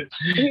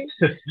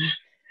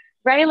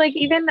 Right? Like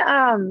even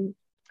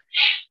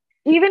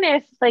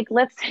if, like,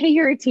 let's say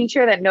you're a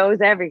teacher that knows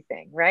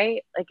everything,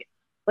 right?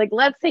 Like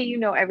let's say you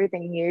know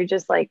everything and you're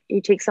just like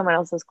you take someone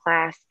else's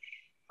class.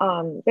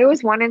 There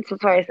was one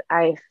instance where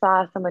I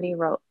saw somebody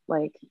wrote,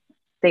 like,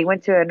 they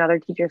went to another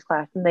teacher's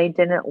class and they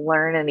didn't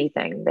learn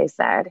anything, they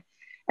said.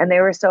 And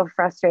they were so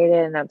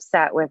frustrated and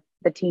upset with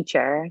the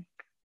teacher,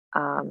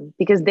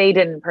 because they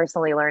didn't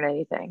personally learn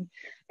anything.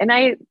 And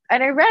I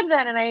read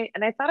that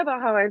and I thought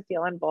about how I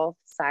feel on both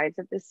sides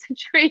of this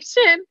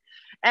situation.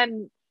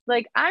 And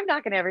like, I'm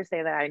not going to ever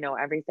say that I know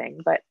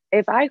everything, but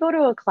if I go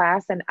to a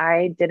class and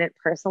I didn't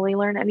personally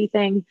learn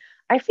anything,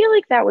 I feel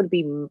like that would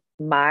be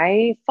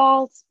my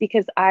fault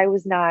because I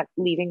was not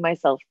leaving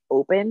myself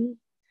open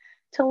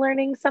to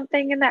learning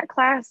something in that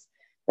class.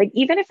 Like,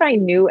 even if I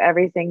knew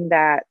everything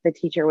that the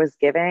teacher was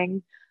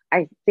giving,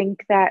 I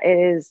think that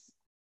it is,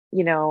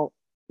 you know,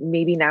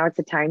 maybe now it's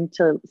a time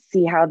to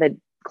see how the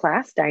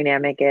class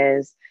dynamic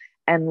is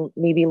and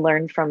maybe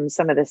learn from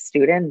some of the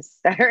students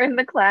that are in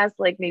the class,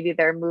 like maybe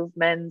their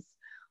movements,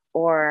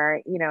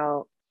 or, I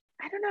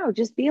don't know,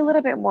 just be a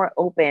little bit more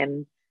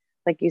open,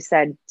 like you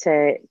said,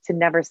 to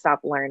never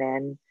stop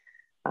learning.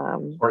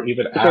 Or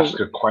even Because ask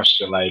a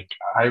question like,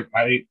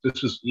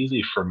 this is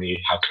easy for me.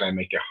 How can I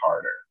make it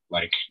harder?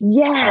 Like,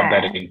 have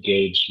that yeah,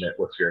 engagement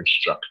with your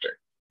instructor.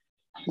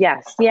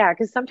 yes, yeah,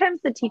 because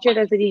sometimes the teacher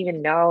doesn't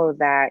even know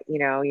that,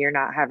 you're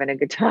not having a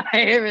good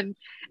time,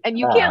 and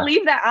you can't Yeah,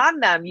 leave that on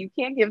them. You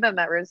can't give them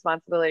that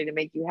responsibility to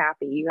make you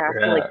happy. You have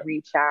to, like, yeah.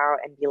 reach out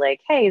and be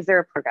like, hey, is there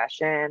a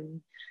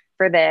progression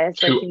for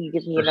this? Like, To can you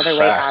give me the another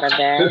way out fact.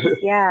 of this?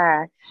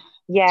 Yeah.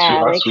 Yeah,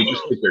 To like us, we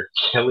just think you're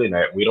killing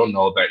it. We don't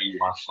know that you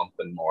want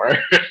something more.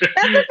 that's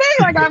the thing.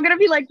 Like I'm gonna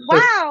be like,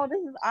 wow, this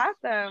is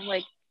awesome.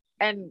 Like,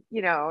 and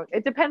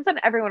it depends on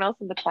everyone else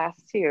in the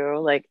class too.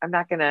 Like, I'm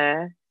not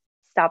gonna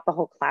stop the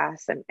whole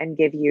class and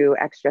give you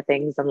extra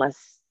things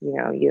unless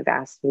you've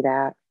asked me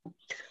that.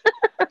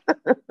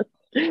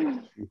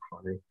 Too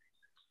funny.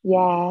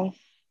 Yeah,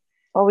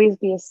 always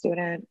be a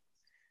student.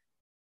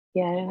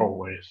 Yeah.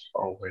 Always,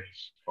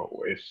 always,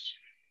 always.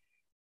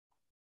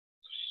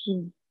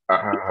 Hmm.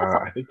 I think that's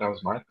I think that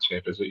was my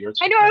tip. Is it your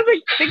I tip know. I was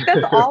like, I think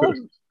that's now? all of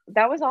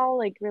that was all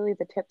like really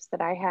the tips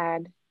that I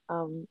had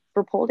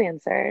for pole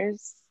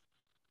dancers.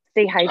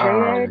 Stay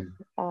hydrated.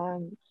 um,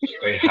 Um,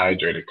 Stay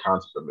hydrated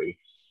constantly.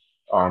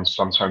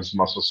 Sometimes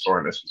muscle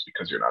soreness is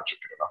because you're not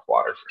drinking enough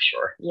water for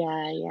sure.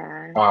 yeah,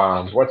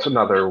 yeah. What's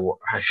another?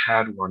 I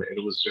had one.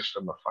 It was just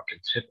on the fucking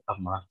tip of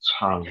my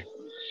tongue.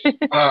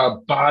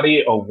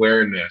 Body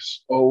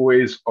awareness.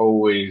 Always,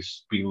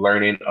 always be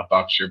learning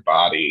about your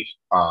body.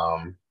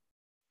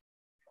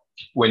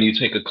 When you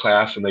take a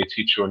class and they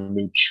teach you a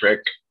new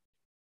trick,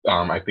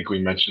 I think we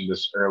mentioned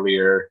this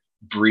earlier.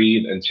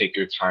 Breathe and take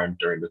your time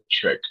during the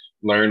trick.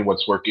 Learn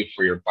what's working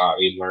for your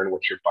body. Learn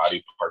what your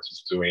body parts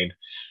is doing.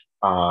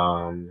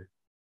 Um,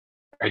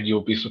 and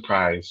you'll be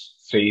surprised.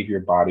 Save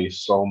your body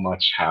so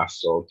much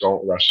hassle.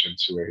 Don't rush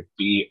into it.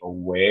 Be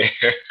aware.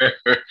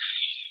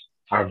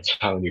 I'm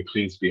telling you,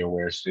 please be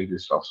aware. Save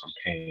yourself some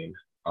pain.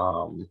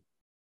 Um,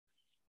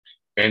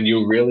 and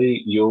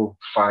you'll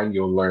find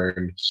you'll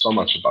learn so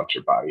much about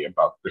your body,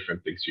 about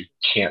different things you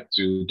can't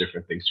do,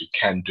 different things you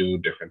can do,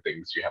 different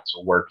things you have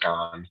to work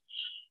on.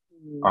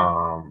 Mm.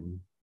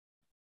 Um,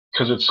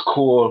 because it's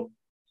cool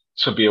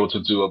to be able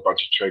to do a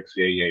bunch of tricks,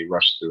 yeah,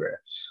 rush through it.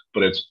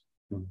 But it's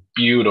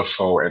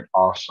beautiful and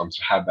awesome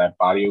to have that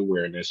body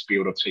awareness, be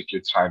able to take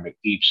your time at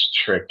each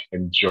trick,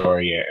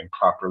 enjoy it, and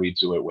properly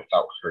do it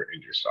without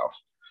hurting yourself.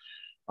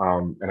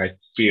 And I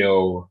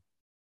feel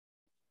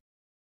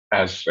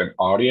as an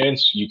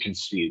audience, you can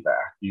see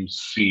that. You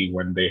see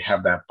when they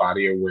have that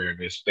body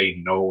awareness, they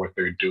know what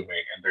they're doing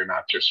and they're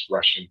not just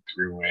rushing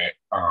through it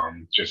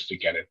just to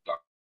get it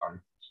done.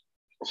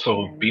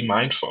 So be Yeah.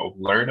 mindful,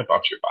 learn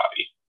about your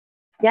body.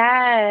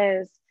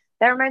 Yes.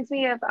 That reminds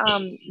me of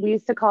we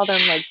used to call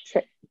them like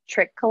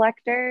trick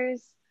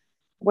collectors,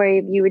 where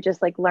you would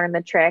just like learn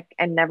the trick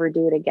and never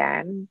do it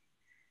again.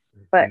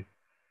 But Mhm.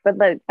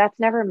 like that's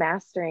never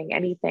mastering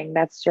anything.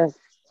 That's just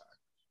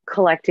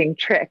collecting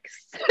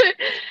tricks.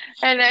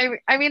 And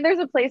I mean there's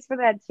a place for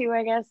that too,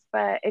 I guess,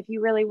 but if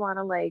you really want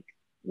to like,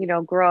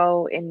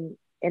 grow in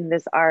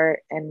this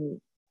art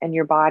and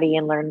your body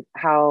and learn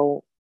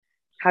how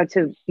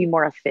to be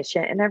more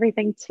efficient and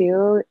everything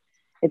too,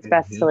 it's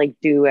best to Mhm. like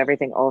do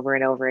everything over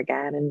and over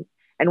again.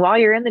 And while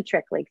you're in the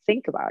trick, like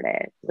think about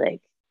it.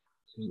 Like,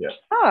 Yeah,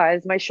 oh,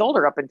 is my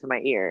shoulder up into my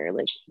ear?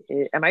 Like,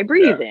 am I yeah.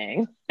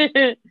 breathing?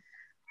 Can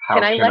How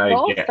I can let I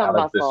go of get some out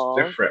of this muscles?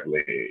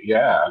 differently?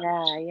 Yeah.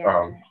 Yeah,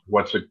 yeah.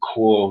 What's a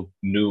cool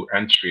new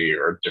entry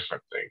or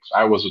different things?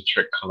 I was a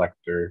trick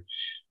collector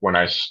when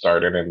I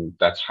started, and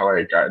that's how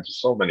I got into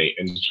so many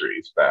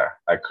injuries that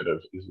I could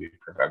have easily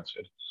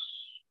prevented.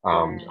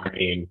 I Yeah.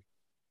 mean,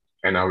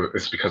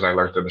 it's because I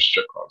learned in the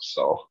strip club,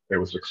 so it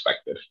was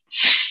expected.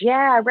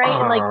 Yeah, right.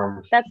 And like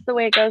Um, that's the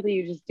way it goes.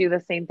 You just do the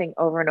same thing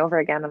over and over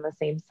again on the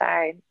same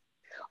side.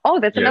 Oh,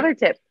 that's yeah. another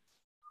tip.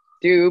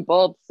 Do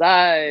both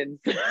sides.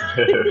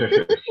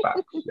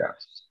 Facts,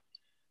 yes.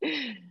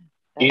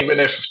 Even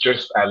Nice. if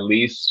just at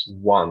least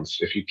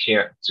once, if you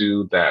can't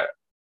do that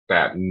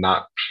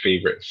not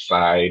favorite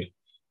side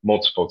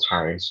multiple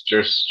times,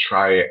 just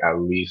try it at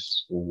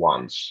least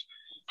once.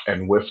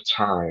 And with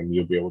time,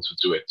 you'll be able to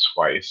do it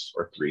twice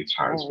or three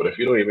times. But Yeah. if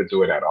you don't even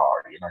do it at all,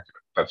 you're not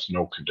gonna, that's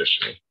no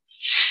conditioning.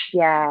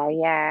 Yeah,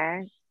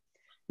 yeah.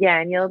 Yeah,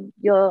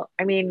 and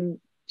I mean,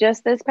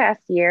 just this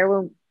past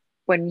year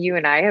when you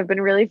and I have been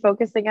really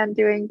focusing on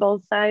doing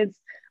both sides,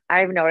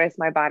 I've noticed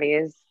my body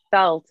has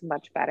felt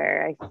much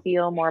better. I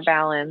feel more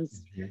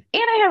balanced Mhm. and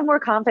I have more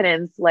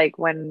confidence like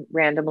when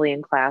randomly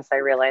in class I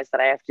realize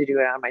that I have to do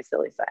it on my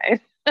silly side.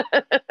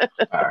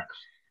 Facts.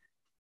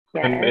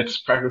 And Yeah. it's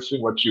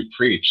practicing what you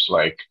preach.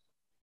 Like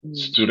Mm.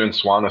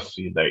 students want to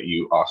see that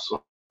you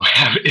also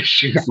have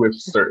issues with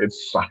certain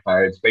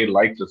sides. They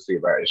like to see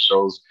that. It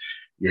shows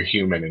you're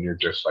human and you're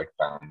just like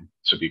them,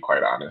 to be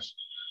quite honest.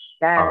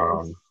 Yes.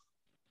 Um,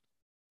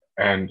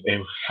 and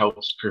it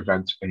helps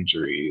prevent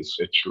injuries.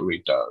 It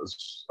truly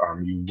does.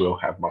 You will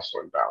have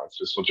muscle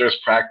imbalances. So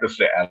just practice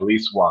it at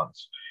least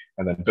once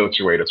and then build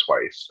your way to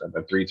twice and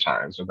then three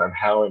times. And then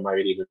how it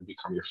might even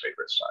become your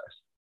favorite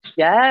side.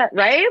 Yeah,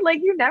 right? Like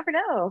you never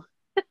know.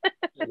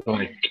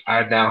 Like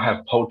I now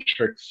have pole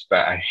tricks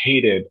that I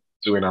hated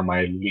doing on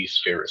my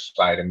least favorite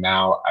side, and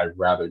now I'd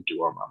rather do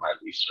them on my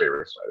least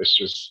favorite side. It's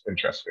just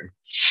interesting.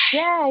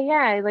 Yeah,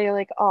 yeah. They're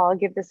like, oh, I'll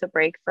give this a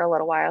break for a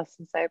little while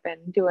since I've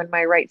been doing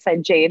my right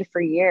side jade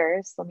for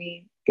years. Let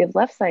me give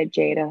left side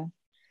jade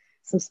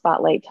some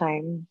spotlight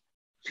time.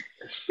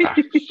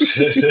 Facts.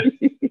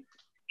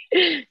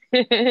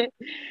 But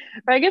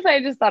I guess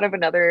I just thought of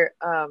another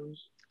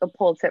the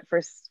pole tip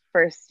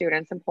for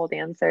students and pole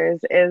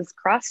dancers is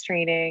cross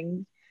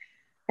training.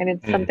 And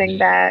it's something Mhm.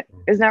 that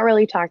is not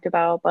really talked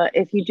about, but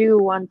if you do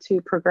want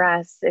to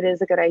progress, it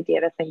is a good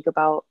idea to think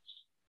about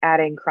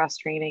adding cross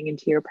training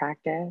into your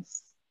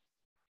practice.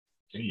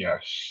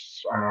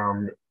 Yes.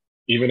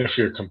 Even if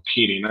you're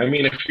competing, I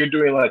mean, if you're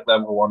doing like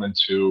level one and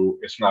two,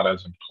 it's not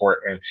as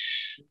important.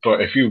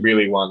 But if you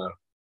really want to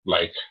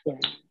like Yeah.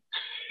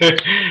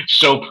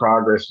 show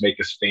progress, make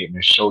a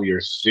statement, show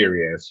you're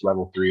serious,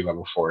 level three,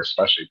 level four,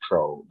 especially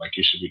pro, like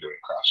you should be doing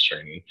cross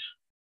training.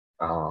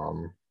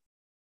 Um,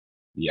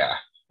 yeah,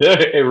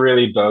 it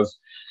really does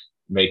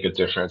make a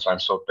difference. I'm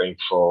so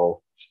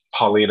thankful.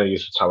 Paulina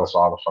used to tell us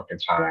all the fucking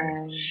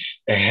time.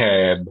 Yeah.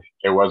 And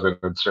it wasn't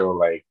until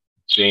like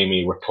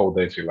Jamie with pole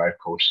dancing life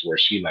coach where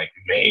she like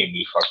made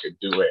me fucking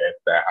do it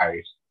that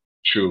I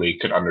truly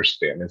could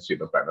understand and see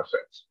the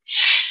benefits.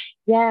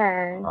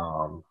 Yeah.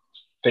 Um,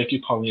 thank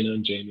you, Paulina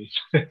and Jamie.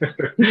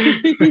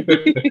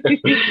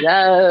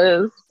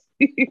 Yes.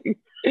 It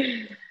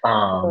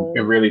Um,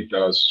 really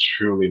does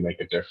truly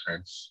make a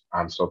difference.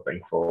 I'm so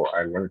thankful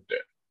I learned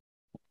it.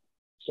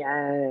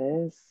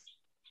 yes.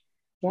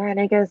 Yeah, and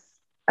I guess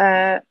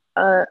a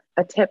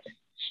tip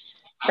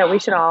that we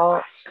should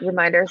all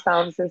remind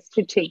ourselves is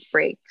to take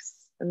breaks.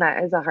 And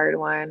that is a hard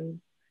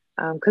one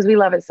because we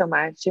love it so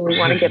much and we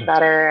want to get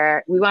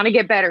better. We want to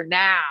get better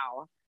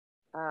now.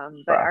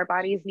 But our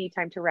bodies need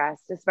time to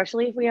rest,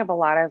 especially if we have a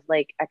lot of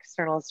like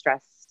external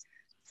stress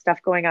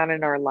stuff going on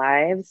in our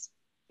lives.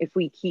 If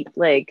we keep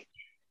like,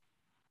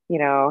 you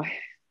know,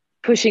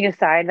 pushing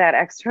aside that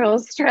external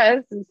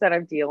stress instead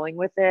of dealing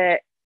with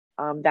it,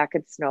 that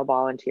could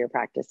snowball into your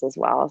practice as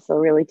well. So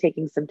really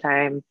taking some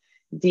time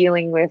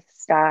dealing with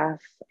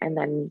stuff and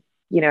then,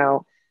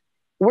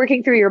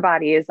 working through your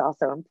body is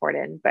also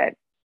important, but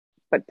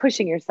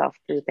pushing yourself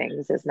through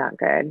things is not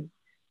good.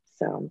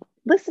 So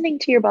listening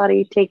to your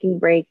body, taking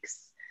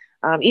breaks,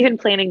 even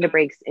planning the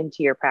breaks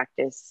into your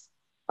practice,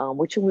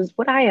 which was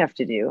what I have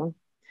to do,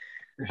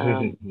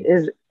 Yeah.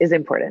 is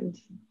important.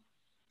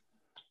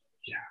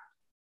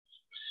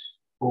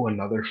 Oh,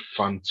 another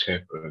fun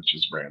tip, which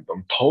is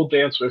random. Pole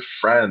dance with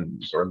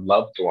friends or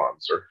loved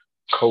ones or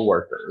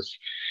coworkers.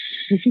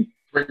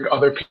 Bring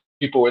other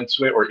people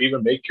into it or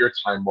even make your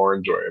time more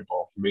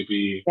enjoyable.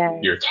 Maybe Yes.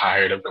 you're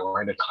tired of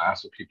going to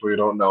class with people you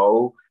don't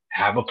know,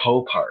 have a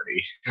pole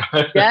party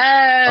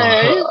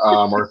Yes.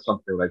 or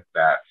something like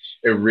that.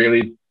 It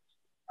really,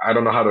 I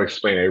don't know how to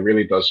explain it. It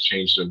really does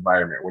change the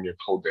environment when you're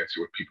pole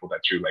dancing with people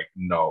that you like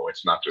know.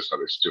 It's not just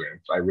other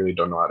students. I really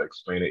don't know how to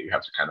explain it. You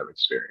have to kind of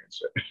experience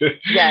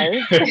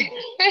Yes.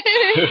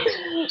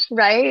 it.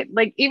 Right?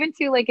 Like even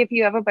too, like if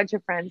you have a bunch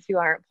of friends who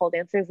aren't pole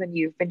dancers and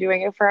you've been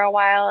doing it for a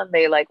while and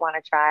they like want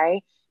to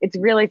try, it's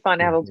really fun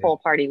to have a Mhm. pole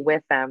party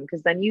with them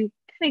because then you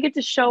kind of get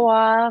to show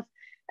off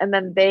and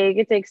then they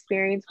get to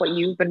experience what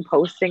you've been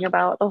posting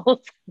about the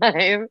whole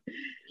time.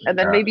 And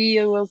then maybe Yes.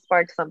 you will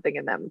spark something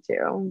in them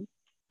too.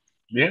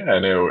 Yeah,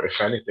 and if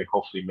anything,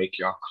 hopefully make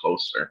y'all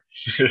closer.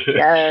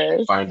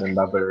 Yes. Find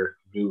another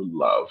new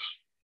love.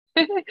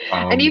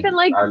 And even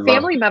like I love.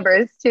 family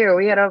members too.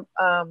 We had a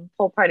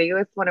pool party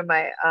with one of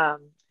my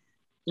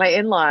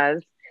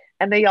in-laws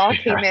and they all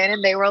Yeah. came in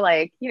and they were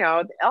like,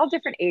 all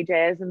different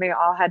ages and they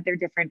all had their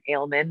different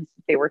ailments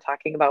they were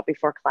talking about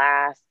before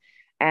class.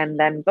 And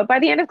then, but by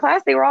the end of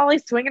class, they were all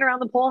like swinging around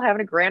the pole,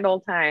 having a grand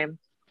old time,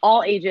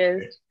 all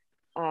ages,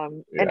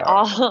 and Yes.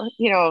 all,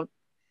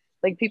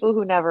 like people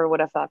who never would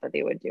have thought that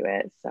they would do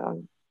it.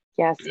 So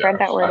yeah, spread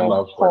that Yes. word I of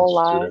love when pole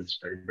love. students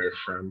bring their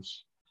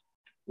friends.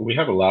 We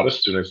have a lot of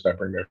students that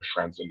bring their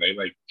friends and they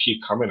like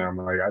keep coming. I'm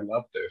like, I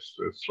love this.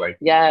 It's like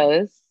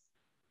Yes.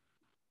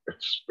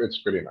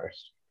 it's pretty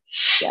nice.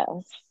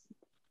 Yes.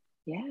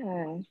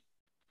 Yeah.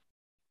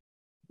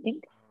 I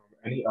think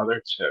Any other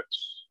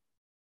tips?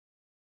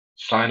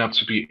 Sign up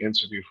to be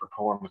interviewed for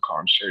Poem the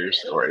Con. Share your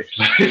story.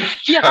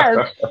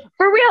 yes,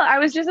 for real. I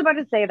was just about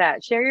to say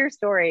that. Share your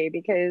story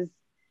because,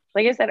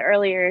 like I said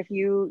earlier, if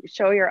you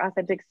show your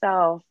authentic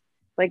self,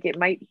 like it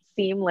might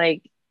seem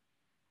like,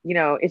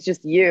 it's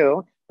just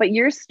you, but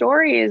your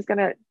story is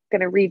gonna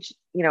reach,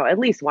 at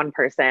least one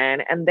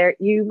person and there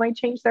you might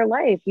change their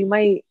life. You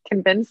might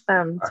convince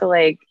them to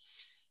like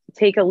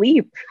take a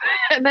leap.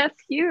 And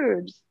that's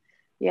huge.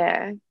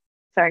 Yeah.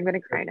 Sorry, I'm gonna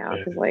cry now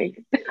because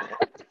like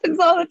it's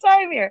all the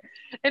time here.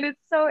 And it's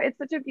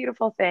such a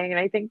beautiful thing. And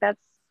I think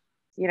that's,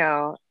 you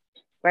know,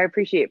 where I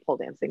appreciate pole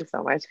dancing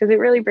so much because it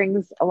really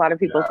brings a lot of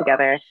people Yeah,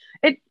 together.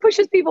 It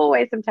pushes people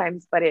away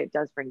sometimes, but it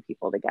does bring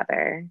people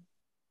together.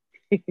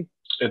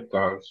 it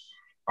does.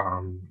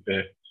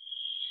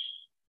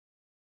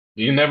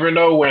 You never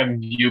know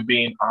when you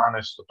being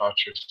honest about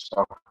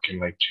yourself can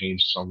like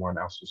change someone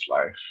else's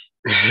life.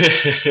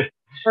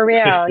 For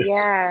real.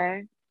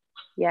 Yeah.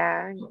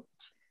 Yeah.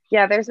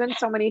 Yeah. There's been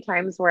so many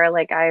times where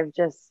like I've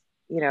just,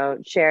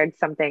 shared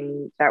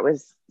something that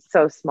was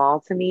so small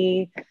to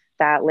me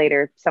that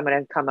later someone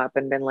had come up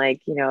and been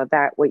like,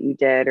 that what you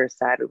did or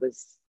said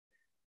was,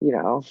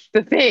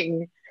 the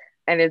thing.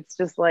 And it's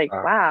just like,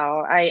 uh,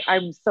 wow,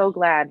 I'm so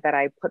glad that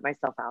I put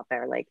myself out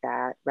there like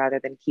that rather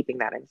than keeping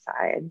that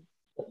inside.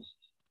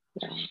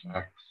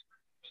 Yeah.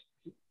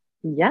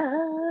 Yeah.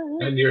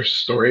 And your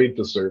story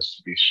deserves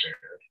to be shared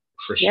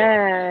for sure.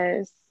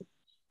 Yes.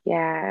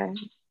 Yeah.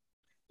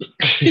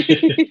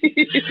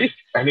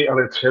 Any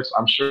other tips?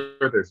 I'm sure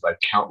there's like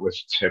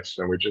countless tips,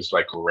 and we're just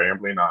like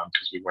rambling on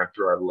because we went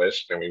through our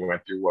list and we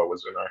went through what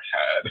was in our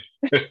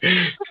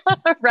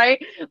head.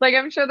 Right? Like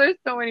I'm sure there's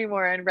so many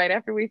more. And right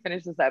after we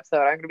finish this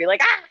episode, I'm gonna be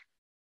like,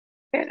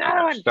 there's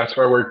another Yes,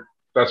 one.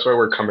 that's why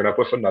we're coming up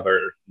with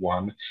another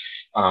one.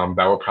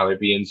 That will probably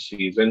be in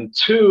season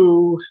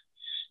two,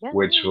 Yeah.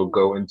 which will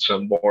go into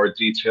more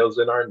details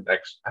in our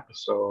next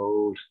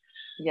episode.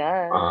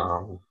 Yes.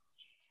 Um,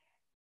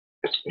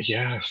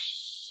 yes,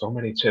 so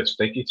many tips.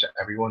 Thank you to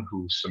everyone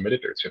who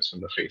submitted their tips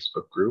in the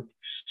Facebook group.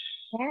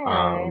 Yeah.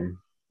 Um,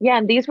 Yeah,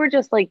 and these were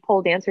just like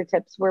pole dancer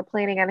tips. We're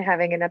planning on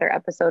having another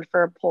episode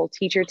for pole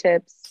teacher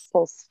tips,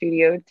 pole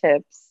studio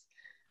tips.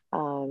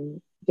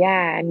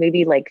 Yeah, and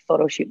maybe like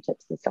photo shoot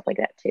tips and stuff like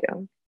that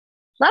too.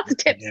 Lots of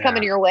tips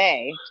coming yeah, your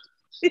way.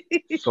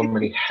 so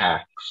many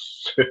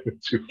hacks.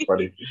 Too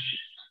funny.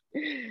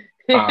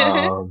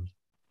 Um,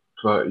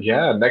 but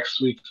yeah, next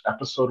week's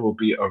episode will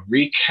be a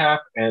recap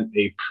and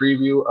a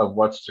preview of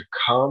what's to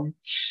come.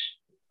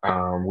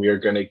 We are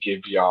gonna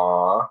give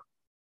y'all.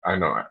 I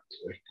know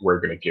like, we're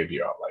gonna give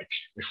y'all like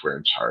if we're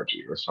in charge of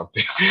you or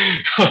something.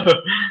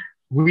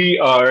 We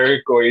are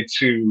going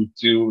to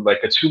do like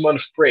a 2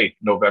 month break,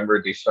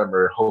 November,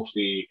 December.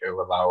 Hopefully, it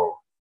will allow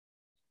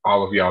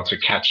all of y'all to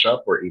catch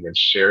up or even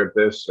share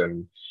this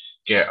and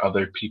get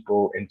other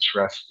people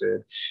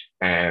interested.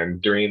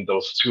 And during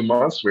those 2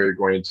 months, we're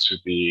going to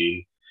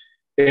be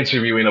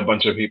interviewing a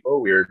bunch of people.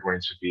 We are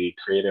going to be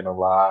creating a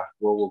lot.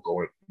 We'll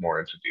go more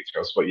into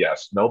details. But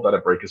yes, know that a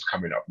break is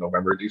coming up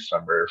November,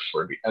 December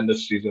for the end of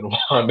season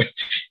one.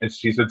 And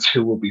season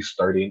two will be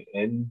starting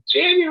in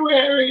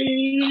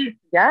January. 40,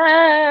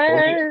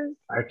 Yes.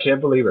 I can't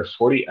believe it.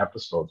 40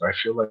 episodes. I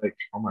feel like,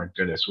 oh my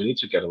goodness, we need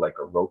to get like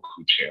a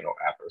Roku channel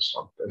app or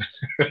something.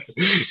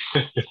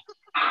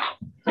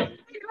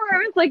 I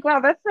was like, wow,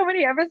 that's so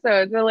many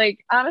episodes. But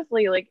like,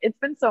 honestly, like it's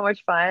been so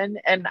much fun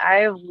and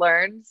I've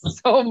learned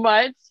so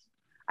much.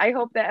 I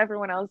hope that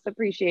everyone else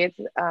appreciates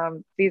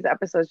these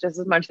episodes just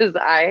as much as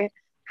I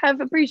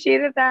have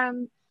appreciated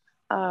them.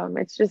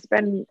 It's just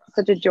been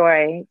such a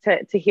joy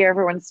to hear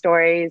everyone's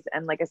stories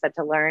and, like I said,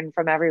 to learn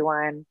from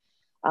everyone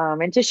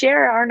and to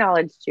share our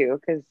knowledge too,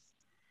 because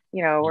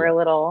we're Yeah. a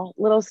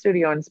little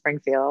studio in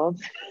Springfield.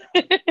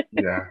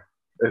 Yeah,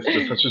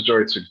 it's such a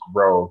joy to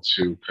grow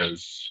too,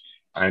 because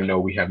I know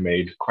we have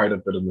made quite a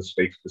bit of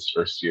mistakes this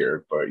first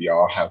year, but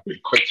y'all have been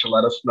quick to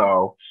let us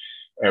know,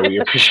 and we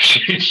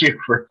appreciate you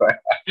for that.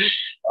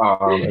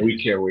 And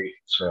we can't wait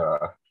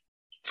to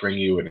bring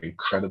you an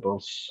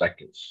incredible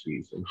second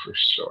season for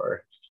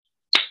sure.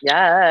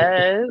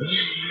 Yes,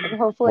 and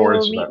hopefully Forward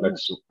we'll to meet.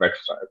 that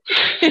next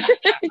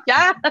time.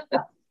 Yeah.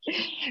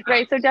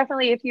 Right. So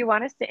definitely, if you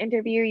want us to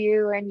interview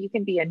you, and you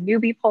can be a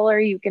newbie poller,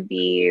 you can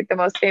be the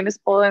most famous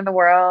poller in the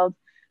world.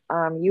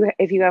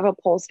 If you have a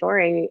poll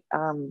story,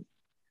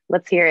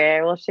 let's hear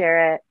it. We'll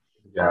share it.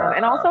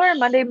 And also our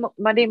Yes.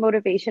 Monday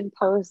motivation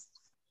posts.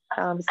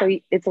 So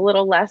it's a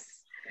little less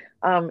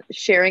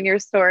sharing your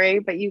story,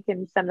 but you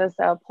can send us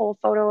a poll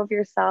photo of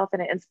yourself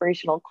and an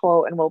inspirational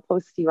quote, and we'll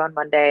post to you on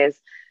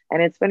Mondays.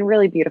 And it's been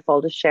really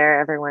beautiful to share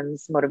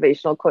everyone's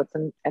motivational quotes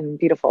and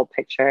beautiful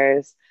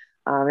pictures.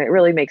 It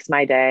really makes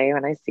my day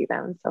when I see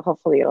them. So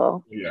hopefully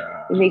it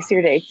Yeah. makes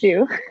your day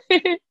too.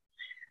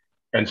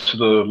 And to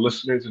the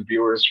listeners and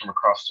viewers from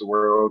across the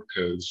world,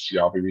 because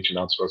y'all be reaching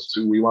out to us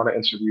too, we want to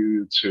interview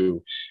you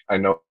too. I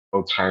know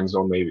time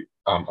zone may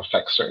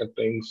affect certain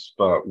things,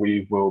 but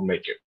we will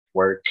make it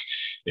work.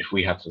 If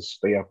we have to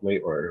stay up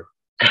late or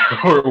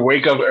or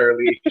wake up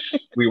early,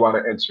 we want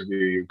to interview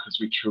you because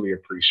we truly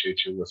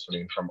appreciate you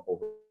listening from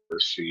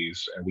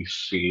overseas, and we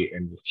see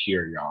and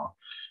hear y'all.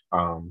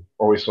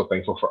 Always so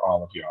thankful for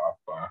all of y'all.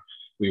 But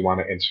we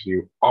want to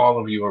interview all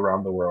of you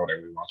around the world,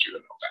 and we want you to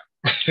know that.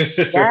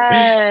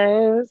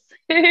 Yes.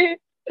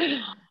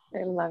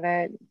 I love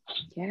it.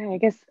 Yeah, I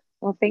guess.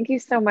 Well, thank you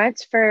so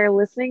much for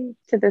listening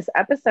to this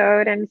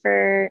episode and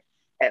for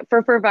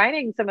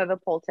providing some of the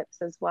poll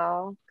tips as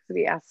well, because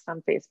we asked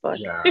on Facebook.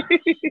 Yeah,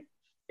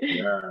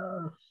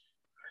 yeah.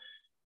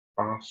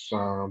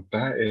 Awesome.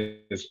 That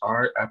is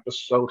our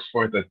episode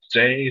for the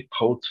day.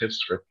 Pole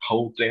tips for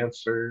pole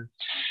dancers.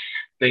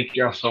 Thank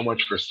y'all so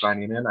much for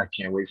signing in. I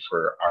can't wait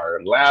for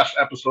our last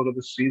episode of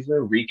the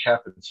season,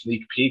 recap and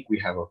sneak peek. We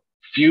have a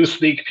few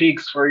sneak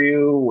peeks for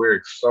you.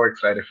 We're so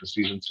excited for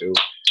season two.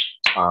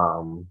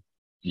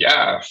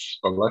 Yes,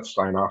 but let's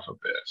sign off of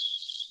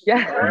this. My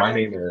Yeah.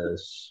 name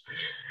is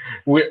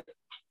we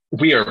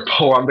we are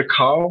Poe on the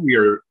call. We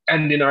are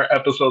ending our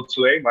episode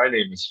today. My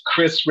name is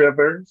Cris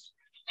Rivers.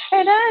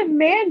 And I'm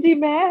Mændy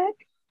Mac.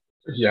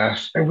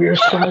 Yes, and we are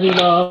signing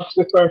off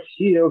with our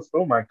heels.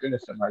 Oh my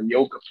goodness, and my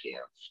yoga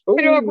pants.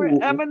 I know I'm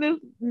Ooh, in this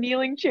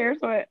kneeling chair,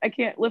 so I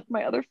can't lift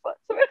my other foot.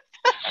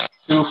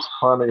 So too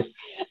funny.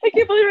 I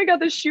can't believe I got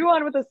the shoe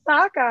on with a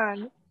sock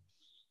on.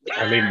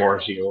 I need more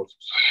heels.